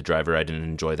supposed to be the driver. I didn't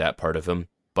enjoy that part of him.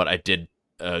 But I did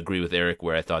agree with Eric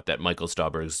where I thought that Michael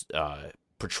Stahlberg's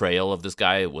portrayal of this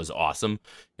guy was awesome,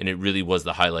 and it really was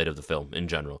the highlight of the film in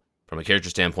general. From a character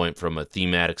standpoint, from a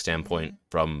thematic standpoint,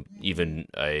 from even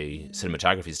a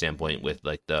cinematography standpoint, with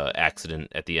like the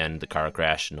accident at the end, the car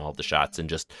crash and all the shots, and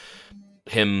just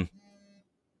him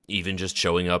even just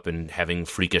showing up and having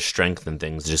freakish strength and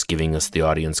things, just giving us, the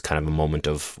audience, kind of a moment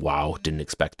of, wow, didn't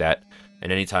expect that. And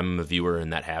anytime I'm a viewer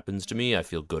and that happens to me, I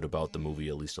feel good about the movie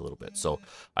at least a little bit. So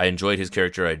I enjoyed his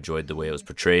character. I enjoyed the way it was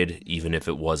portrayed, even if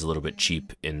it was a little bit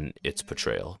cheap in its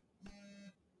portrayal.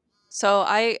 So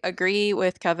I agree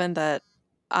with Kevin that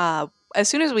as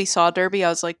soon as we saw Derby, I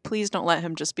was like, please don't let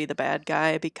him just be the bad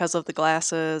guy because of the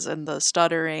glasses and the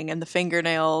stuttering and the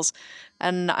fingernails.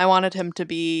 And I wanted him to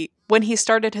be, when he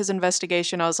started his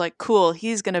investigation, I was like, cool,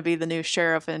 he's going to be the new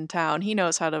sheriff in town. He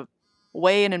knows how to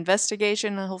weigh an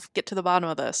investigation and he'll get to the bottom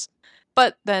of this.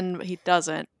 But then he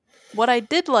doesn't. What I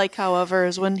did like, however,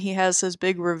 is when he has his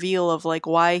big reveal of like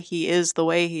why he is the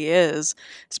way he is.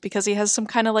 It's because he has some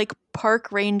kind of like park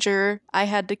ranger, I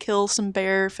had to kill some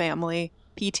bear family,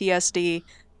 PTSD,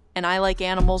 and I like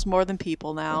animals more than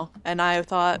people now. And I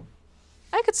thought,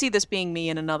 I could see this being me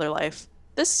in another life.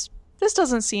 This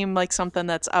doesn't seem like something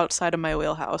that's outside of my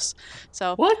wheelhouse.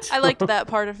 So What? I liked that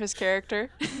part of his character.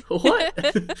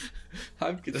 What?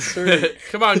 I'm concerned.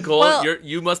 Come on, Cole. Well-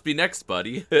 You must be next,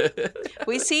 buddy.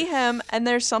 We see him, and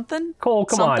there's something Cole,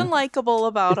 come something on. likable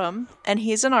about him, and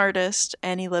he's an artist,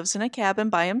 and he lives in a cabin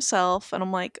by himself, and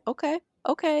I'm like, okay,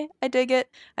 I dig it.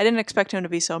 I didn't expect him to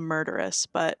be so murderous,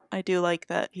 but I do like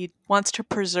that he wants to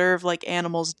preserve like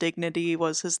animals' dignity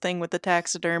was his thing with the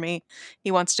taxidermy.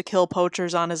 He wants to kill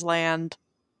poachers on his land,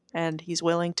 and he's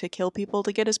willing to kill people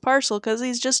to get his parcel because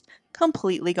he's just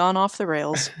completely gone off the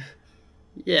rails.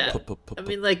 Yeah. I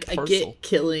mean, like, I Parcel. get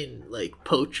killing, like,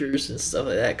 poachers and stuff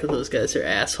like that, because those guys are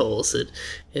assholes,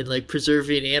 and, like,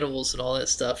 preserving animals and all that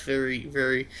stuff, very,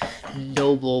 very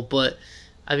noble, but,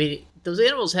 I mean, those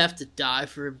animals have to die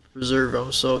for him to preserve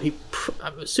them, so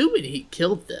I'm assuming he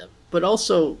killed them, but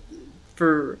also,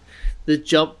 for the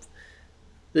jump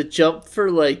for,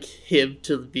 like, him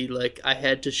to be like, I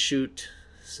had to shoot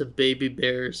some baby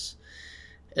bears,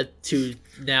 to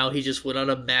now he just went on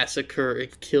a massacre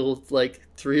and killed like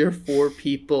 3 or 4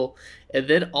 people, and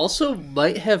then also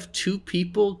might have 2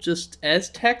 people just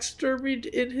as taxidermied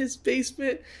in his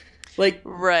basement. Like,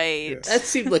 Right. that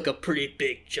seemed like a pretty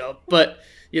big jump, but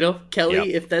you know,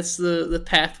 Kelly, if that's the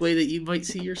pathway that you might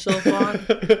see yourself on,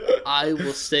 I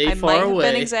will stay I far might have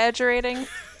away. been exaggerating,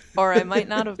 Or I might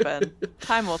not have been.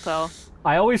 Time will tell.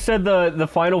 I always said the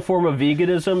final form of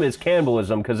veganism is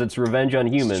cannibalism because it's revenge on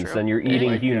humans true. and you're Oh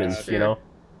eating my humans, God. you know?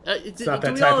 It's not do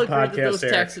that we type all of agree that podcast, those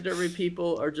Eric. taxidermy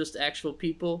people are just actual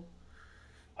people?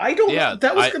 I don't. Yeah,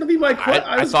 that was I- going to be my question.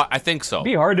 I think so. It'd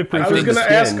be hard to I preserve was the going skin.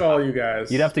 to ask all you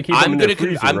guys. You'd have to keep them in the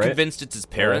freezer, I'm right? convinced it's his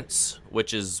parents,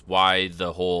 which is why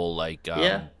the whole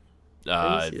Yeah.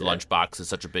 I can see that. lunchbox is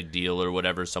such a big deal or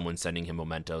whatever. Someone sending him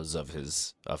mementos of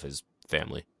his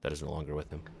family that is no longer with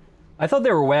him. I thought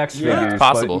they were wax Yeah, figures, it's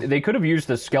possible. but they could have used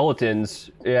the skeletons.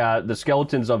 Yeah, the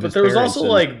skeletons of But his there was parents also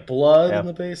and- like blood Yeah. in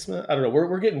the basement. I don't know.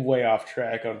 We're getting way off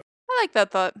track on. I like that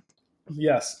thought.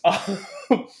 Yes.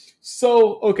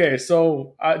 So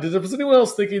was anyone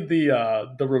else thinking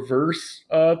the reverse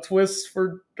twist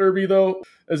for Derby though?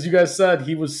 As you guys said,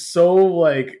 he was so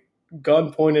like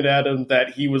gun pointed at him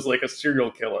that he was like a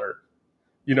serial killer.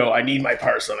 You know, I need my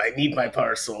parcel. I need my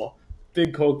parcel.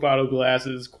 Big Coke bottle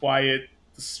glasses, quiet,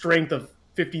 the strength of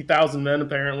 50,000 men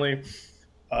apparently.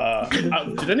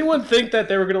 Did anyone think that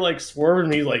they were gonna like swerve and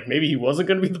maybe he wasn't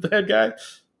gonna be the bad guy?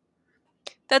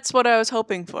 That's what I was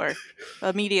hoping for.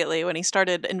 Immediately when he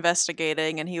started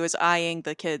investigating and he was eyeing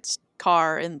the kid's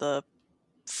car in the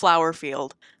flower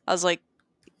field, I was like,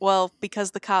 well,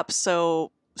 because the cop's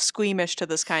so squeamish to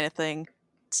this kind of thing,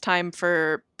 it's time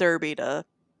for Derby to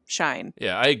shine.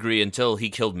 Yeah, I agree. Until he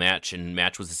killed Match, and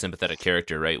Match was a sympathetic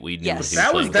character, right? We knew Yes. he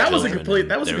That was playing a children, complete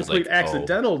and there was like,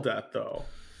 accidental death though.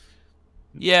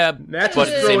 Yeah, Match but was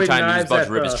at the same throwing time, he was knives about at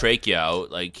to rip his the- trachea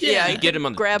out. Like, Yeah, you he get him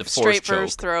on grabbed the straight force for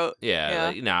his choke. throat.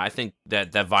 Yeah, like, I think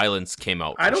that violence came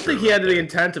out. I for don't think sure he had right the there.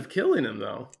 intent of killing him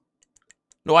though.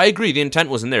 No, I agree. The intent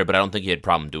wasn't there, but I don't think he had a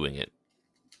problem doing it.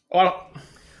 Well,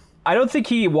 I don't think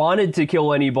he wanted to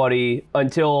kill anybody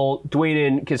until Dwayne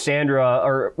and Cassandra,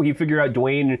 or he figured out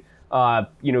Dwayne,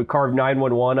 carved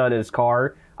 911 on his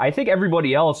car. I think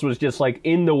everybody else was just like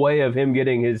in the way of him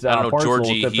getting his I don't know, parcel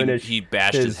Georgie, to finish. he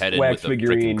bashed his head in wax with a freaking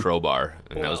figurine. crowbar,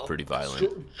 and that was Well, pretty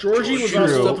violent. Georgie was True.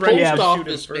 also Post threatening Yeah. to shoot him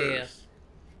office man. first.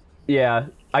 Yeah,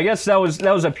 I guess that was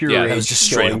a pure. Yeah, it was just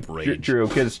straight killing. up rage. True,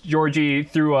 because Georgie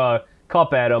threw a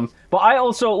cup at him. But I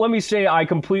also, let me say, I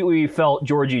completely felt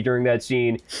Georgie during that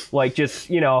scene, like just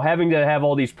having to have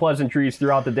all these pleasantries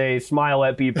throughout the day, smile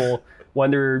at people when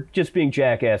they're just being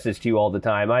jackasses to you all the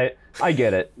time. I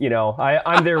get it.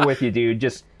 I'm there with you, dude.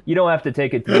 Just you don't have to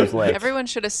take it to these lengths. Everyone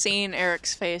should have seen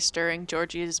Eric's face during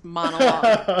Georgie's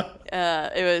monologue.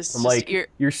 It was I'm just, like,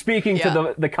 you're speaking Yeah.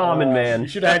 to the common man. You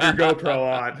should have had your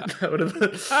GoPro on. That would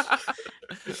have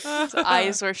his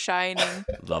eyes were shining.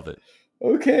 Love it.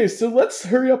 Okay, so let's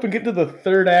hurry up and get to the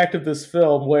third act of this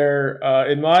film where,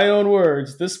 in my own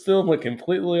words, this film went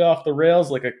completely off the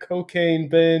rails like a cocaine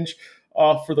binge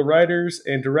off for the writers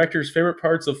and directors' favorite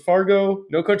parts of Fargo,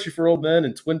 No Country for Old Men,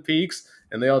 and Twin Peaks,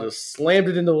 and they all just slammed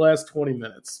it into the last 20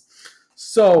 minutes.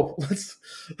 So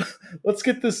let's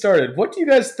get this started. What do you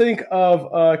guys think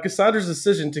of Cassandra's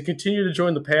decision to continue to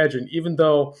join the pageant, even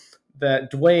though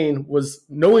that Dwayne was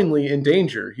knowingly in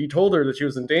danger? He told her that she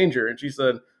was in danger, and she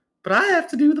said, "But I have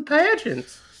to do the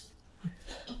pageant."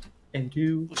 And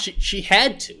you... She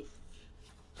had to.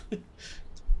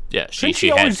 Yeah, Couldn't she she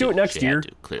had always to. do it next She had year?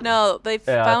 to, clearly. No, they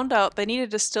Yeah. found out they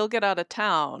needed to still get out of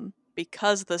town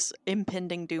because this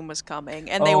impending doom was coming,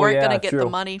 and they Oh, weren't yeah, going to get the true.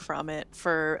 money from it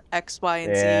for X, Y,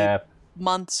 and Yeah. Z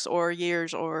months or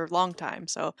years or long time.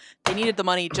 So they needed the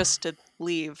money just to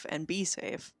leave and be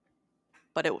safe.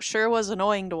 But it sure was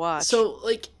annoying to watch. So,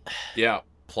 like, Yeah,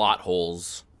 plot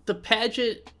holes. the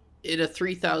pageant in a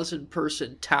 3,000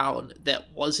 person town that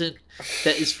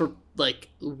is for like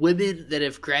women that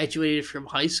have graduated from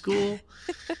high school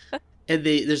and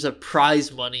there's a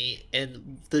prize money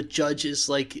and the judge is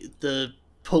like the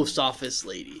post office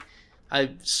lady.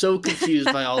 I'm so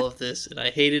confused by all of this and I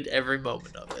hated every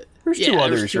moment of it. There's two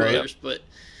others, right? But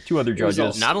Two other was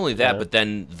judges. Not only that, Yeah. but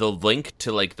then the link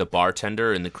to like the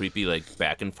bartender and the creepy like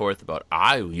back and forth about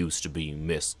I used to be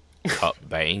Miss Cup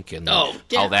Bank and Oh,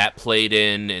 yeah. how that played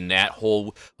in, and that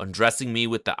whole undressing me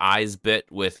with the eyes bit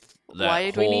with that Why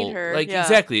did we need whole- her? Like Yeah.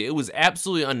 exactly, it was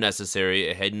absolutely unnecessary.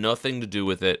 It had nothing to do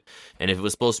with it, and if it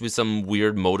was supposed to be some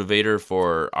weird motivator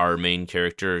for our main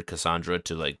character Cassandra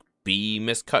to like be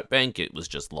Miss Cutbank, it was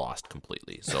just lost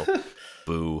completely. So,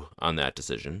 boo on that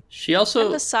decision. she also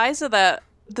And the size of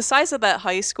that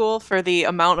high school for the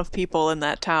amount of people in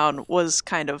that town was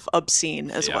kind of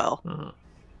obscene as Yeah. well.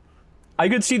 I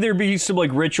could see there be some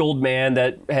like rich old man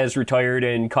that has retired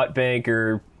in Cut Bank,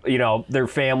 or their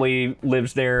family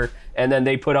lives there, and then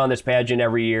they put on this pageant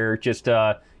every year just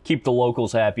to keep the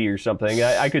locals happy or something.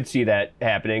 I could see that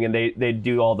happening, and they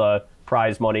do all the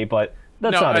prize money, but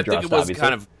that's not I addressed. think it was obviously.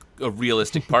 kind of a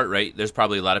realistic part, right? There's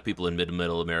probably a lot of people in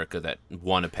middle America that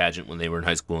won a pageant when they were in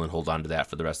high school and hold on to that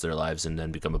for the rest of their lives and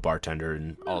then become a bartender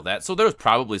and all that. So there was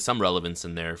probably some relevance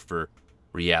in there for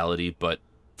reality, but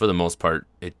for the most part,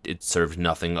 it served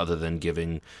nothing other than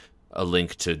giving a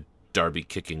link to Darby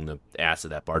kicking the ass of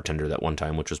that bartender that one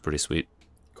time, which was pretty sweet.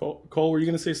 Cole, were you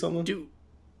going to say something? Dude,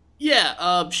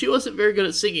 yeah, she wasn't very good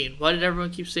at singing. Why did everyone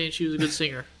keep saying she was a good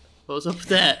singer? What was up with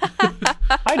that?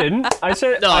 I didn't. I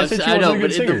said she wasn't I know, a good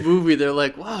but singer. in the movie, they're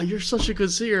like, "Wow, you're such a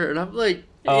good singer," and I'm like,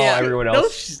 Oh, Yeah. everyone "No,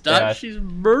 else. she's not. Yeah. She's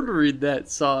murdering that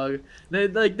song.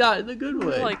 Like not in a good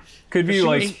way." Like, Could be She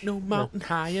like, ain't no mountain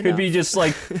high enough. could be just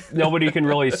like nobody can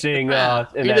really sing. In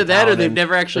Either that, town, or they've and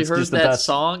never actually that's heard just the that best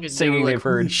song, and singing they were they've like,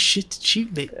 "Holy heard. shit!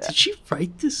 Did she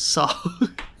write this song?"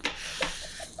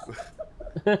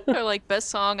 they're like best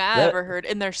song I That- ever heard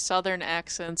in their southern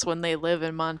accents when they live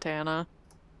in Montana.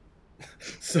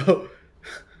 So,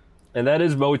 And that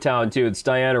is Motown too. It's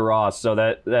Diana Ross, so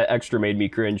that extra made me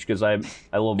cringe because I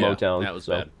love Yeah, Motown. that was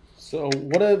so. bad. so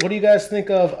what do you guys think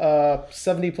of a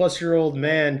 70-plus-year-old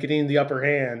man getting the upper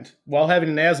hand while having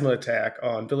an asthma attack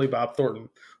on Billy Bob Thornton?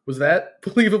 Was that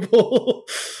believable?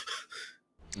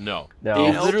 No. No.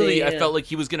 He literally, I Yeah. felt like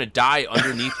he was going to die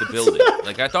underneath the building.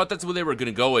 Like, I thought that's where they were going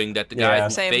to going, that the guy Yeah. who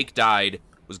Same. fake died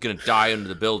was going to die under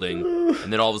the building,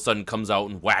 and then all of a sudden comes out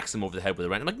and whacks him over the head with a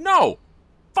wrench. I'm like, no!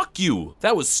 Fuck you!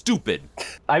 That was stupid.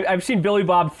 I've seen Billy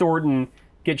Bob Thornton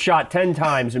get shot 10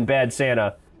 times in Bad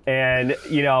Santa, and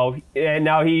and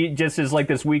now he just is like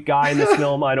this weak guy in this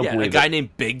film. I don't Yeah, a believe guy it. named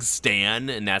Big Stan,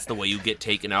 and that's the way you get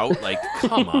taken out? Like,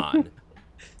 come on.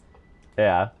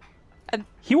 Yeah. And-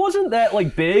 He wasn't that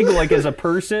like big like as a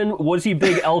person. Was he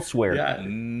big elsewhere? Yeah,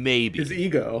 Maybe. his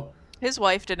ego. His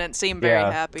wife didn't seem very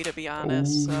Yeah. happy, to be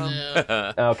honest. So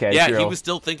Yeah. Okay. Yeah, true. he was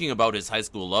still thinking about his high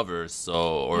school lovers,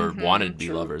 or wanted to be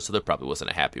true. lovers, so there probably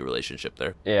wasn't a happy relationship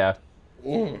there. Yeah.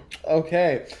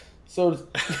 Okay, so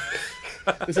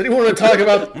does anyone want to talk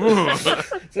about?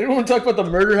 Does anyone want to talk about the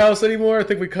murder house anymore? I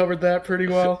think we covered that pretty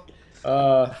well.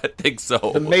 I think so.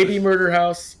 The maybe murder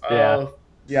house. Yeah.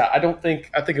 Yeah. I think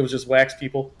it was just wax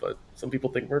people, but some people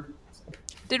think murder.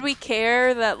 did we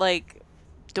care that like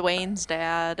Dwayne's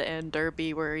dad and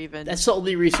Derby were even That's the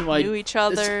only reason why knew each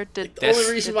other? Did The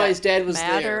only reason did why that his dad was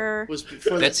matter? there was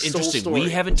for That's that soul interesting. story. We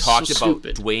haven't It's talked so about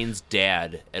stupid. Dwayne's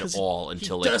dad at 'Cause all he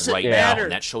until like doesn't right matter. now,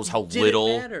 and that shows how Didn't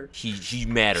little matter. he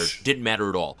mattered. Didn't matter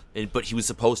at all. But he was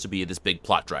supposed to be this big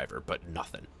plot driver, but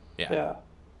nothing. Yeah.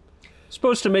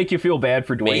 Supposed to make you feel bad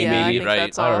for Dwayne, Yeah, I maybe. think Right.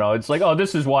 that's I don't all. know. It's like, oh,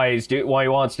 this is why why he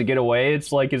wants to get away.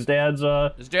 It's like his dad's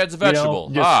His dad's a you know, vegetable.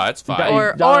 just That's fine. die-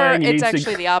 Or He's dying, he it's needs to-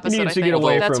 actually the he opposite. needs I to get think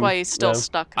away that's from- why he's still yeah.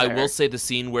 stuck I there. will say the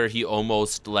scene where he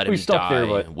almost let him He's stuck die there,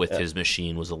 but- with yeah. his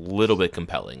machine was a little bit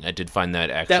compelling. I did find that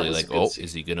actually was a like, good oh, scene.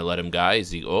 is he gonna let him die?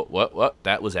 Is he? Oh, what?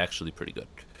 That was actually pretty good.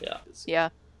 Yeah. Yeah.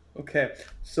 Okay,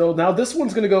 so now this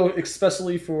one's going to go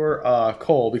especially for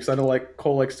Cole, because I know like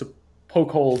Cole likes to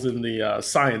poke holes in the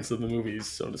science of the movies,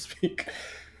 so to speak.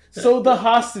 So the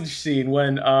hostage scene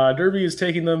when Derby is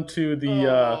taking them to the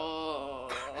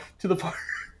to the par-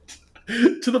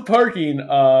 to the parking,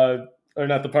 or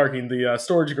not the parking, the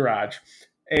storage garage,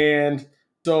 and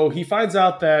so he finds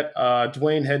out that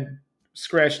Dwayne had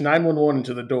scratched 911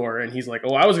 into the door, and he's like,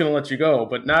 "Oh, I was going to let you go,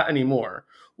 but not anymore."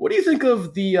 What do you think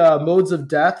of the modes of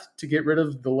death to get rid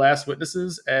of the last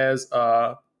witnesses as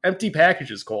empty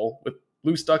packages, Cole, with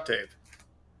loose duct tape?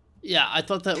 Yeah, I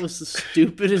thought that was the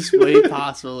stupidest way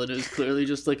possible, and it was clearly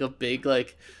just like a big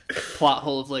like plot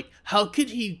hole of like, how could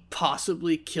he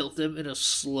possibly kill them in a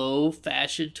slow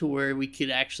fashion to where we could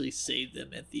actually save them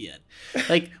at the end?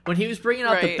 Like when he was bringing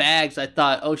out the Right. bags, I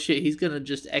thought, oh shit, he's gonna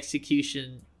just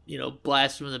execution,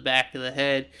 blast him in the back of the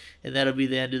head, and that'll be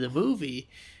the end of the movie.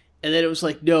 And then it was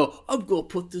like, no, I'm going to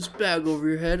put this bag over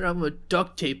your head and I'm going to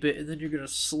duct tape it and then you're going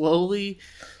to slowly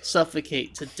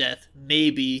suffocate to death.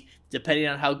 Maybe, depending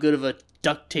on how good of a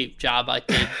duct tape job I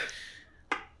did.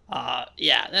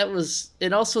 Yeah, that was...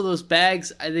 And also those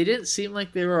bags, they didn't seem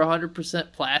like they were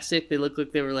 100% plastic. They looked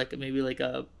like they were like maybe like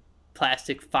a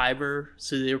plastic fiber.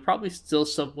 So they were probably still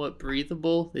somewhat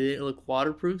breathable. They didn't look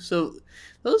waterproof. So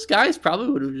those guys probably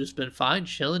would have just been fine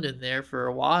chilling in there for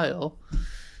a while.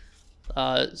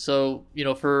 So,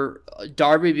 for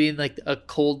Darby being like a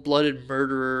cold-blooded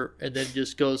murderer and then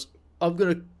just goes, I'm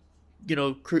going to,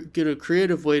 get a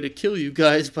creative way to kill you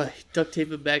guys by duct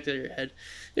taping back to your head.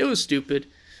 It was stupid.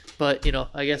 But,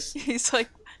 I guess, He's like,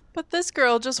 but this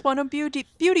girl just won a beauty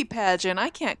pageant. I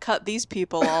can't cut these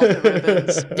people all to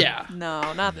ribbons. yeah.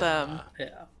 No, not them.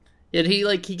 Yeah. And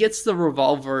he gets the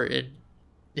revolver and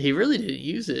he really didn't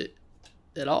use it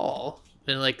at all.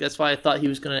 And, that's why I thought he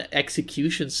was going to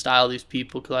execution style these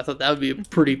people, because I thought that would be a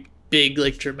pretty big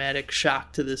like dramatic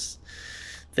shock to this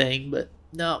thing, but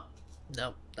no,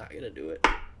 not gonna do it.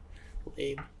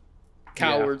 Lame.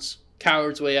 Cowards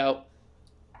way out.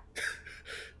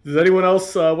 Does anyone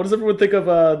else? What does everyone think of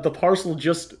the parcel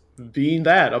just being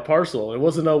that, a parcel? It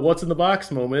wasn't a what's in the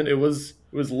box moment. It was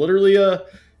literally a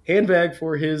handbag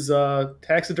for his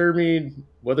taxidermy,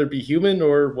 whether it be human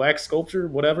or wax sculpture,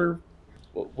 whatever.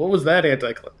 What was that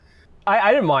anticlimax?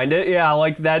 I didn't mind it. Yeah,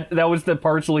 like that was the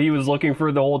parcel he was looking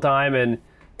for the whole time, and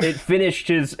it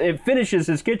finishes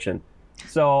his kitchen.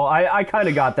 So I kind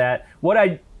of got that. What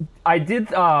I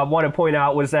did want to point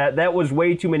out was that was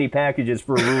way too many packages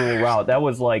for a rural route. That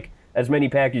was like as many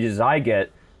packages as I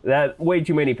get. That way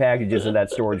too many packages in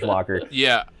that storage locker.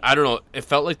 Yeah, I don't know. It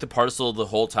felt like the parcel the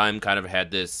whole time kind of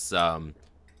had this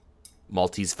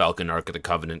Maltese Falcon Ark of the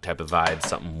Covenant type of vibe,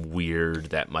 something weird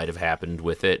that might have happened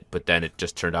with it, but then it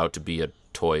just turned out to be a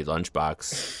toy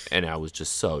lunchbox, and I was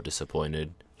just so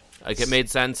disappointed. Like, it made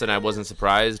sense, and I wasn't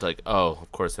surprised. Like, oh, of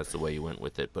course that's the way you went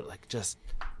with it, but like, just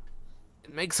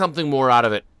make something more out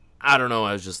of it. I don't know.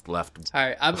 I was just left. All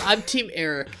right, I'm Team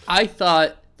Eric. I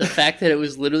thought the fact that it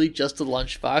was literally just a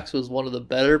lunchbox was one of the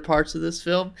better parts of this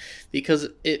film because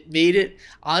it made it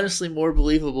honestly more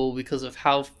believable because of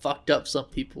how fucked up some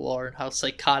people are and how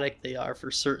psychotic they are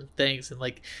for certain things. And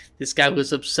like this guy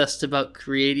was obsessed about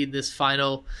creating this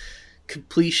final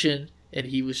completion, and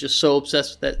he was just so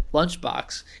obsessed with that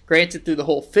lunchbox. Granted, through the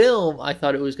whole film, I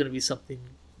thought it was going to be something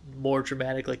more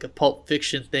dramatic, like a Pulp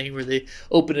Fiction thing where they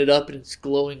open it up and it's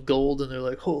glowing gold and they're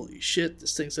like, holy shit,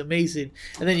 this thing's amazing,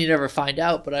 and then you never find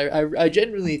out. But I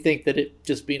genuinely think that it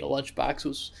just being a lunchbox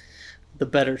was the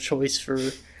better choice for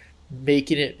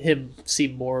making him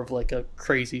seem more of like a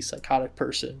crazy psychotic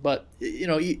person. But you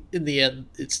know, in the end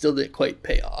it still didn't quite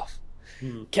pay off.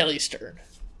 Kelly's turn.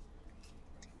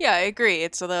 Yeah, I agree.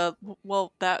 That's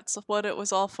what it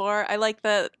was all for. I like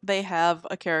that they have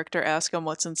a character ask him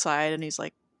what's inside, and he's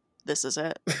like, this is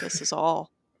it. This is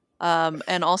all.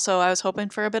 And also, I was hoping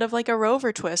for a bit of like a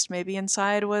Rover twist. Maybe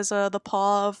inside was the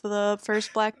paw of the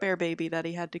first black bear baby that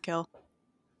he had to kill.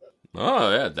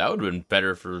 Oh, yeah, that would have been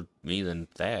better for me than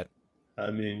that.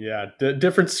 I mean, yeah,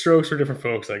 different strokes for different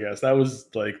folks, I guess. That was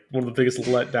like one of the biggest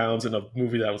letdowns in a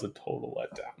movie that was a total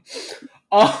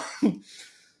letdown.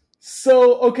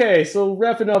 So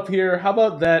wrapping up here, how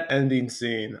about that ending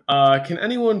scene? Can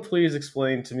anyone please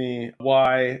explain to me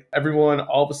why everyone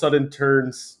all of a sudden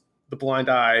turns the blind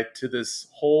eye to this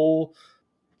whole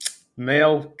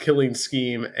male killing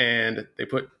scheme, and they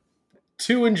put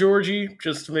 2 in Georgie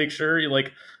just to make sure,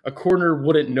 like, a coroner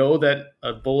wouldn't know that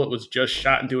a bullet was just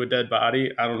shot into a dead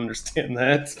body? I don't understand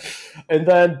that. And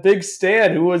then Big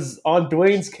Stan, who was on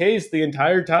Dwayne's case the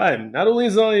entire time. Not only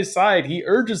is he on his side, he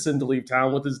urges him to leave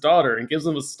town with his daughter and gives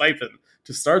him a stipend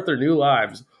to start their new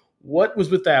lives. What was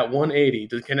with that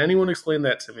 180? Can anyone explain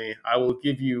that to me? I will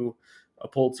give you a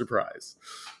Pulitzer Prize.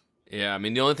 Yeah, I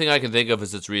mean, the only thing I can think of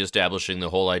is it's reestablishing the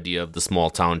whole idea of the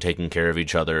small town taking care of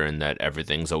each other and that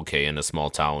everything's okay in a small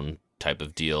town type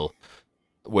of deal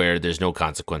where there's no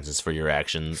consequences for your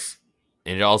actions.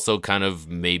 And it also kind of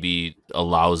maybe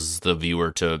allows the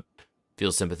viewer to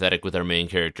feel sympathetic with our main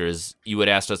characters. You had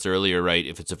asked us earlier, right,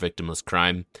 if it's a victimless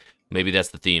crime. Maybe that's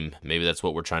the theme. Maybe that's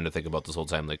what we're trying to think about this whole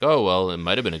time. Like, oh, well, it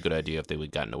might have been a good idea if they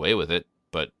would gotten away with it.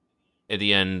 But at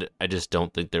the end, I just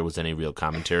don't think there was any real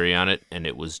commentary on it, and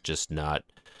it was just not,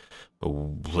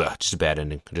 just a bad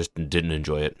ending. I just didn't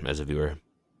enjoy it as a viewer.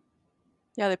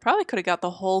 Yeah, they probably could have got the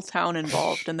whole town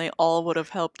involved, and they all would have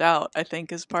helped out, I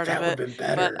think, is part of it.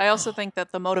 But I also think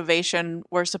that the motivation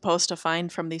we're supposed to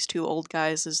find from these 2 old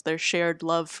guys is their shared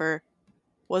love for,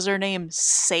 was her name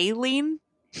Saline?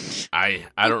 I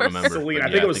don't remember. Celine. I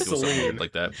think it was Celine.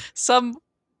 Like that. Some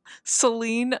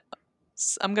Celine.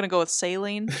 I'm going to go with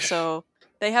Saline. So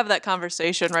they have that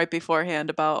conversation right beforehand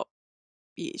about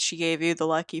she gave you the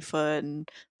lucky foot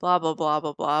and blah, blah, blah,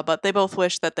 blah, blah. But they both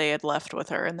wish that they had left with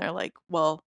her. And they're like,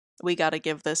 well, we got to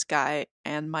give this guy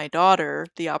and my daughter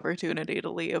the opportunity to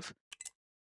leave.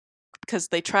 Because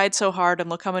they tried so hard and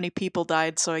look how many people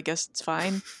died. So I guess it's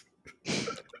fine.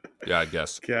 Yeah, I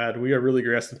guess. God, we are really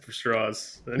grasping for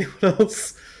straws. Anyone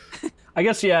else? I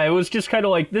guess, yeah, it was just kind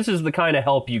of like, this is the kind of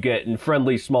help you get in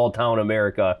friendly small town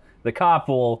America. The cop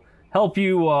will help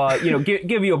you,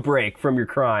 give you a break from your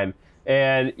crime.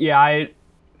 And yeah, I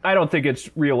don't think it's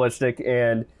realistic.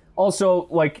 And also,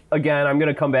 like, again, I'm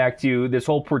going to come back to this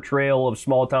whole portrayal of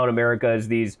small town America as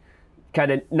these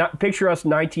kind of, not picture us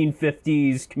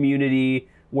 1950s community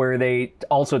where they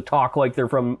also talk like they're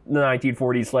from the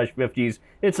 1940s/50s.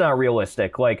 It's not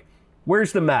realistic. Like,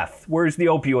 where's the meth? Where's the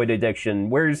opioid addiction?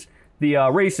 Where's the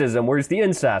racism? Where's the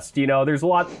incest? You know, there's a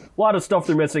lot of stuff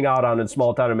they're missing out on in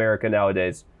small town America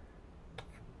nowadays.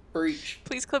 Breach.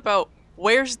 Please clip out.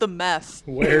 Where's the meth?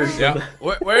 Where's Yeah.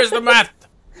 Where's the meth?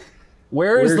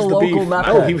 Where's the local beef? meth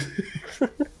Oh, head? he was...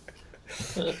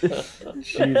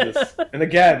 Jesus. And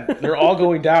again, they're all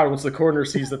going down once the coroner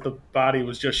sees that the body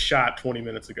was just shot 20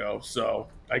 minutes ago. So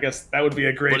I guess that would be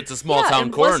a great... But it's a small Yeah, town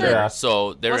and coroner, wasn't-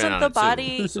 so they're in Wasn't on the it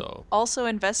body too. So also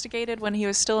investigated when he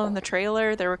was still in the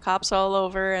trailer? There were cops all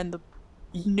over, and the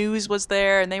news was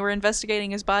there, and they were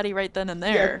investigating his body right then and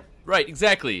there. right,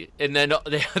 exactly. And then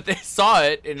they saw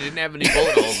it and it didn't have any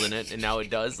bullet holes in it, and now it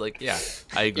does. Like, yeah,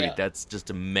 I agree. Yeah. That's just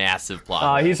a massive plot.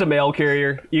 hole. He's a mail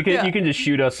carrier. You can Yeah. you can just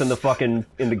shoot us in the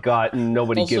gut and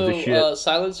nobody gives a shit. Also,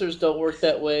 silencers don't work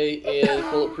that way, and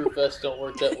bulletproof vests don't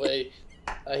work that way.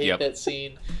 I hate Yep. that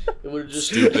scene. It would have just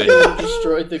Stupid.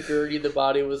 destroyed the gurney the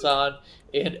body was on,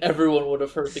 and everyone would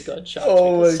have heard the gunshots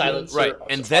Oh because my God. silencers Right,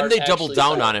 and then aren't they double actually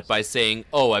down on silenced. it by saying,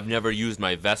 "Oh, I've never used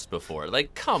my vest before."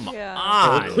 Like, come Yeah.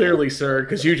 on. Oh, clearly, sir,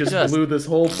 because you just Just- blew this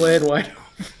whole plan wide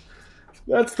open.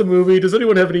 That's the movie. Does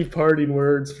anyone have any parting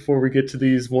words before we get to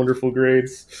these wonderful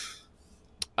grades?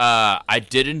 I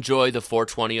did enjoy the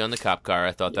 420 on the cop car.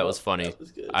 I thought that was funny. That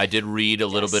was good. I did read a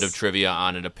little bit of Yes. trivia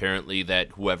on it. Apparently, that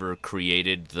whoever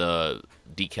created the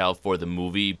decal for the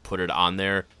movie put it on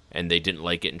there, and they didn't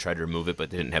like it and tried to remove it,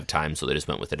 but they didn't have time, so they just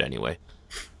went with it anyway.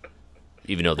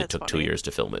 Even though they That's took 2 funny. years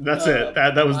to film it. That's it.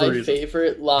 That was the my reason.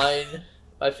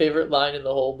 my favorite line in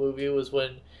the whole movie was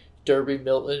when Derby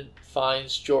Milton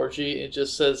finds Georgie and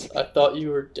just says, "I thought you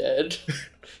were dead."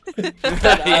 And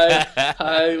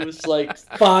I was like,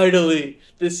 finally,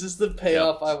 this is the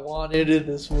payoff I wanted in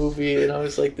this movie, and I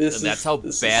was like, And that's how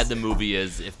bad the movie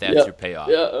is if that's Yep. your payoff.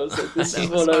 Yeah, I was like, this That is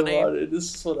was what funny. I wanted.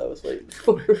 This is what I was waiting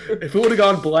for. If it would have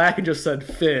gone black and just said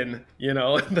Finn,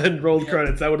 and then rolled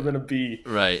credits, that would have been a B.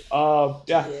 Right.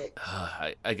 Yeah.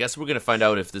 I guess we're gonna find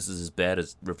out if this is as bad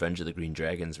as Revenge of the Green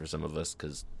Dragons for some of us,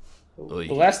 because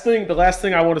The last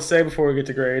thing I want to say before we get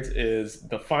to grades is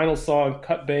the final song,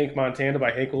 "Cut Bank Montana"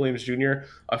 by Hank Williams Jr.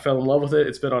 I fell in love with it.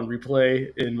 It's been on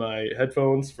replay in my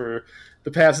headphones for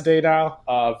the past day now.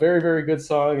 Very, very good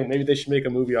song, and maybe they should make a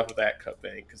movie off of that Cut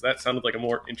Bank, because that sounded like a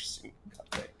more interesting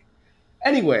Cut Bank.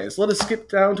 Anyways, let us skip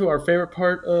down to our favorite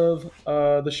part of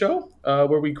the show,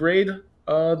 where we grade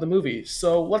the movie.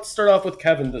 So let's start off with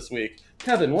Kevin this week.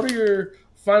 Kevin, what are your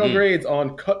final grades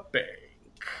on Cut Bank?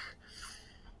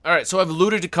 All right, so I've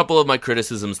alluded to a couple of my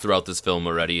criticisms throughout this film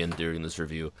already and during this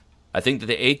review. I think that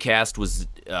the A-cast was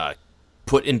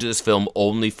put into this film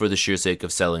only for the sheer sake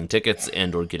of selling tickets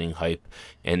and or getting hype,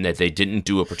 and that they didn't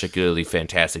do a particularly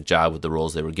fantastic job with the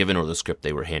roles they were given or the script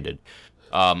they were handed.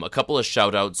 A couple of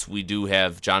shout-outs. We do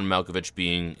have John Malkovich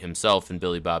being himself and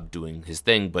Billy Bob doing his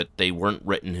thing, but they weren't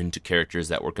written into characters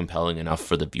that were compelling enough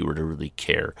for the viewer to really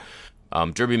care.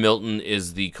 Derby Milton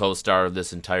is the co-star of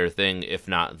this entire thing, if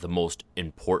not the most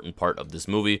important part of this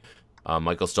movie.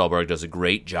 Michael Stuhlbarg does a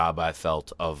great job, I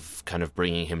felt, of kind of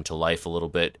bringing him to life a little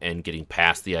bit and getting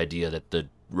past the idea that the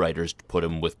writers put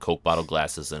him with Coke bottle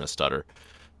glasses and a stutter.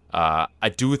 I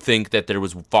do think that there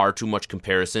was far too much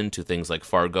comparison to things like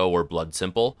Fargo or Blood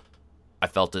Simple. I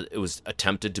felt that it was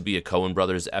attempted to be a Coen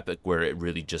Brothers epic where it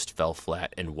really just fell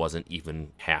flat and wasn't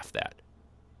even half that.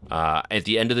 At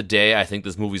the end of the day, I think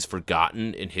this movie's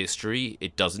forgotten in history.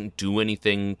 It doesn't do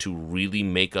anything to really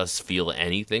make us feel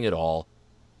anything at all.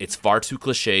 It's far too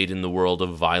cliched in the world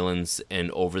of violence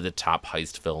and over-the-top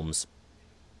heist films.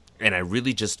 And I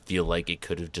really just feel like it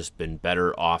could have just been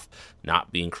better off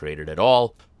not being created at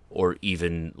all, or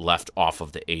even left off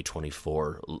of the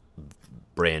A24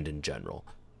 brand in general.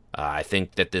 I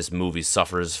think that this movie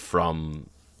suffers from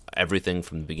everything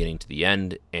from the beginning to the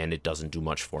end, and it doesn't do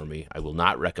much for me. I will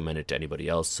not recommend it to anybody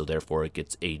else, so therefore it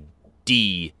gets a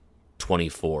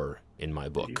D24 in my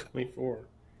book. 24.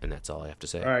 And that's all I have to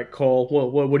say. All right, Cole,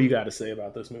 what do you got to say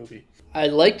about this movie? I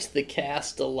liked the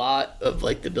cast a lot of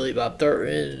like the Billy Bob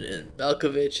Thornton and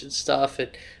Malkovich and stuff,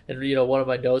 and one of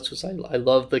my notes was I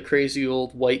love the crazy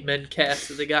old white men cast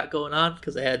that they got going on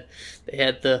because they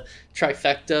had the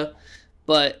trifecta,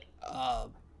 but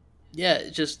yeah,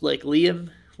 just like Liam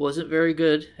wasn't very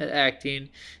good at acting.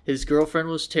 His girlfriend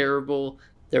was terrible.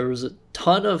 There was a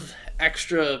ton of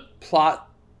extra plot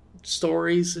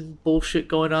stories and bullshit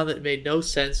going on that made no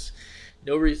sense,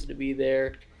 no reason to be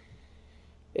there.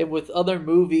 And with other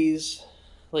movies,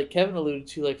 like Kevin alluded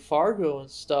to, like Fargo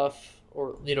and stuff,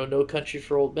 or No Country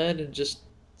for Old Men, and just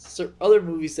other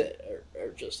movies that are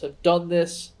just have done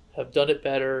this, have done it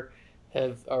better,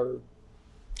 are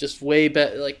just way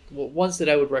better, like ones that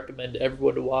I would recommend to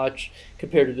everyone to watch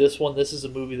compared to this one. This is a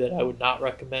movie that I would not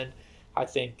recommend. I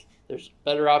think there's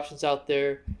better options out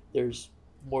there. There's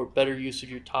better use of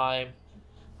your time.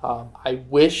 I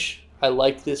wish I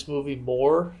liked this movie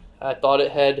more. I thought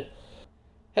it had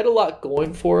had a lot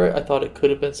going for it. I thought it could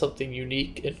have been something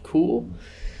unique and cool,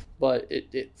 but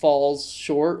it falls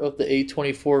short of the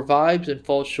A24 vibes and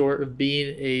falls short of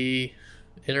being a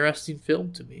interesting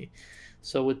film to me.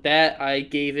 So with that, I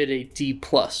gave it a D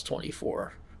plus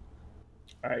 24.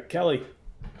 All right, Kelly.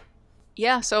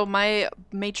 Yeah, so my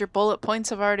major bullet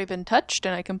points have already been touched,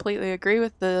 and I completely agree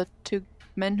with the two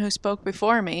men who spoke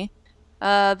before me.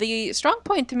 The strong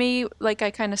point to me, like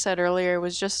I kind of said earlier,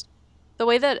 was just the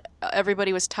way that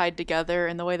everybody was tied together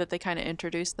and the way that they kind of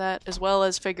introduced that, as well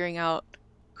as figuring out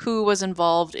who was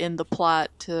involved in the plot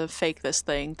to fake this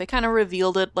thing. They kind of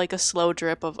revealed it like a slow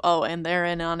drip of, oh, and they're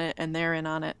in on it, and they're in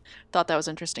on it. Thought that was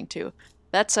interesting too.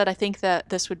 That said, I think that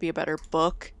this would be a better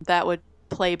book. That would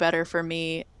play better for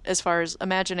me as far as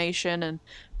imagination and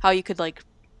how you could, like,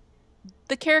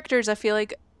 the characters I feel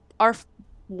like are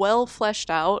well fleshed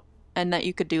out and that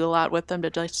you could do a lot with them to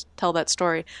just tell that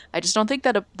story. I just don't think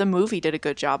that the movie did a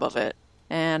good job of it.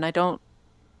 And I don't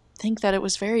think that it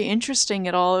was very interesting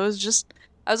at all. It was just,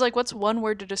 I was like, what's one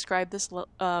word to describe this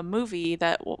movie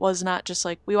that was not just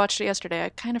like, we watched it yesterday, I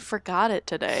kind of forgot it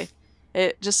today.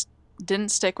 It just didn't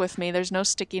stick with me. There's no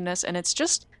stickiness, and it's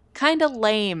just kind of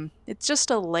lame. It's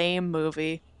just a lame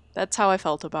movie. That's how I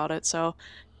felt about it. So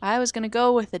I was going to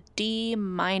go with a D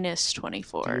minus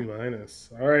 24. D minus.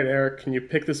 All right, Eric, can you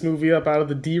pick this movie up out of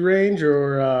the D range,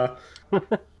 or...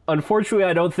 Unfortunately,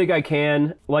 I don't think I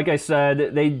can. Like I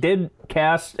said, they did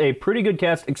cast a pretty good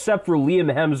cast, except for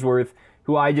Liam Hemsworth,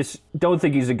 who I just don't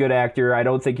think he's a good actor. I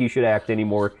don't think he should act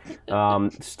anymore.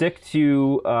 Stick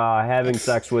to having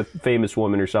sex with famous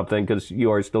women or something, because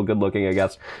you are still good looking, I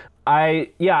guess.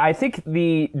 I think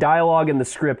the dialogue in the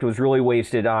script was really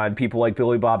wasted on people like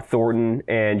Billy Bob Thornton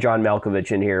and John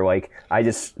Malkovich in here. Like, I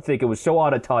just think it was so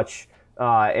out of touch,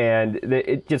 and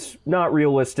it just not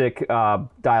realistic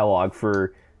dialogue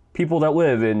for people that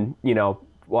live in,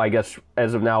 well, I guess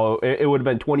as of now, it would have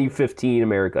been 2015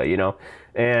 America,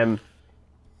 and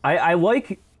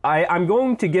I'm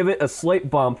going to give it a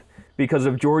slight bump because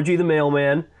of Georgie the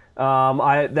Mailman.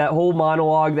 That whole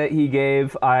monologue that he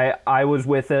gave, I was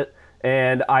with it,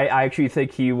 and I actually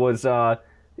think he was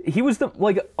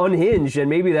unhinged, and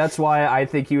maybe that's why I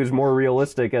think he was more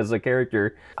realistic as a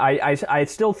character. I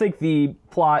still think the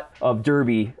plot of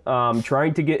Derby,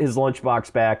 trying to get his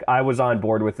lunchbox back, I was on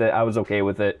board with it. I was okay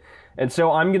with it, and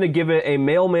so I'm gonna give it a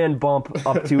mailman bump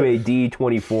up to a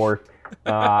D24.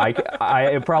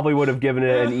 I probably would have given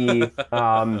it an E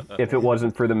if it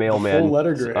wasn't for the mailman full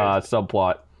letter grade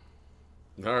subplot.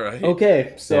 All right.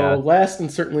 Okay, so last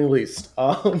and certainly least.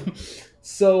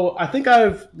 So I think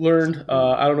I've learned,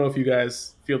 I don't know if you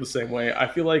guys feel the same way. I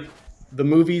feel like the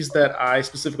movies that I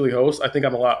specifically host, I think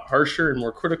I'm a lot harsher and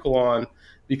more critical on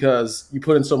because you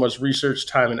put in so much research,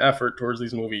 time, and effort towards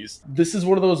these movies. This is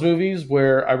one of those movies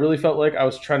where I really felt like I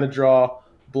was trying to draw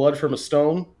blood from a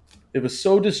stone. It was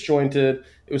so disjointed.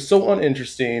 It was so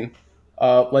uninteresting.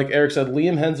 Like Eric said,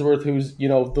 Liam Hemsworth, who's,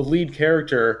 the lead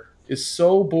character, is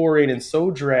so boring and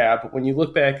so drab. When you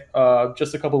look back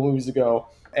just a couple movies ago,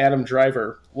 Adam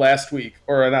Driver last week,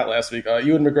 or not last week,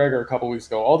 Ewan McGregor a couple weeks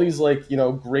ago, all these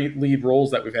great lead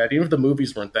roles that we've had, even if the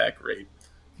movies weren't that great,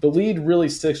 the lead really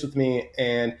sticks with me,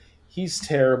 and he's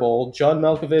terrible. John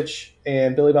Malkovich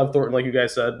and Billy Bob Thornton, like you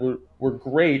guys said, were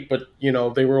great, but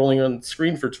they were only on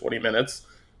screen for 20 minutes.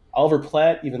 Oliver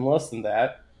Platt, even less than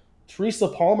that. Teresa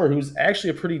Palmer, who's actually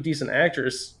a pretty decent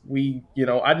actress, I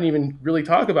didn't even really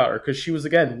talk about her because she was,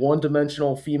 again,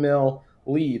 one-dimensional female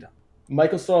lead.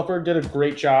 Michael Stuhlbarg did a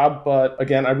great job, but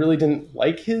again, I really didn't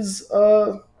like his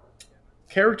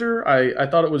character. I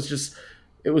thought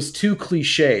it was too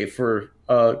cliche for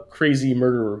a crazy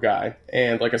murderer guy.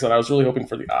 And like I said, I was really hoping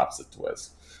for the opposite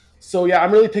twist. So yeah,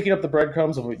 I'm really picking up the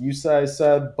breadcrumbs of what you guys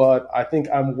said, but I think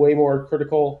I'm way more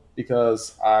critical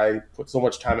because I put so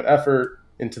much time and effort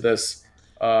into this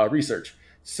research.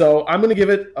 So I'm going to give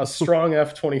it a strong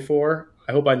F24.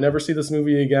 I hope I never see this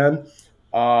movie again.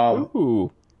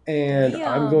 And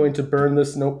I'm going to burn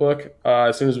this notebook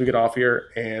as soon as we get off here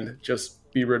and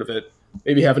just be rid of it.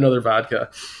 Maybe have another vodka.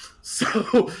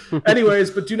 So anyways,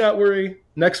 but do not worry.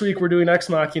 Next week we're doing Ex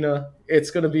Machina.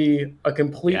 It's going to be a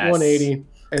complete 180.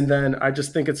 And then I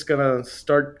just think it's going to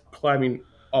start climbing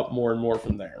up more and more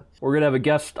from there. We're going to have a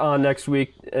guest on next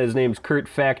week. His name's Kurt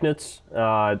Facknitz.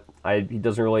 He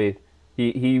doesn't really...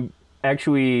 He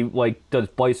actually does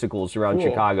bicycles around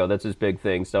Chicago. That's his big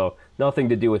thing. So nothing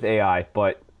to do with AI,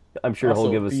 but I'm sure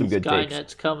he'll give us some good takes.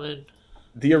 Skynet's coming.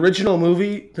 The original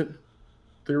movie...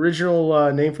 The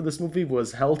original name for this movie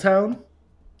was Helltown.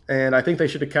 And I think they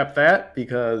should have kept that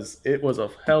because it was a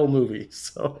hell movie.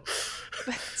 So...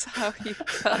 That's how you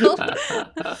felt.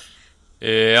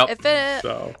 Yep.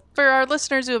 For our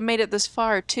listeners who have made it this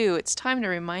far, too, it's time to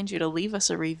remind you to leave us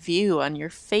a review on your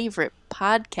favorite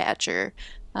podcatcher.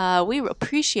 We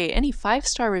appreciate any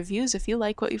 5-star reviews if you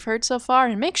like what you've heard so far,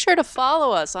 and make sure to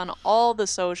follow us on all the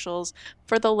socials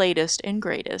for the latest and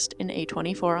greatest in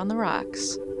A24 on the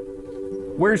Rocks.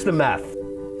 Where's the meth?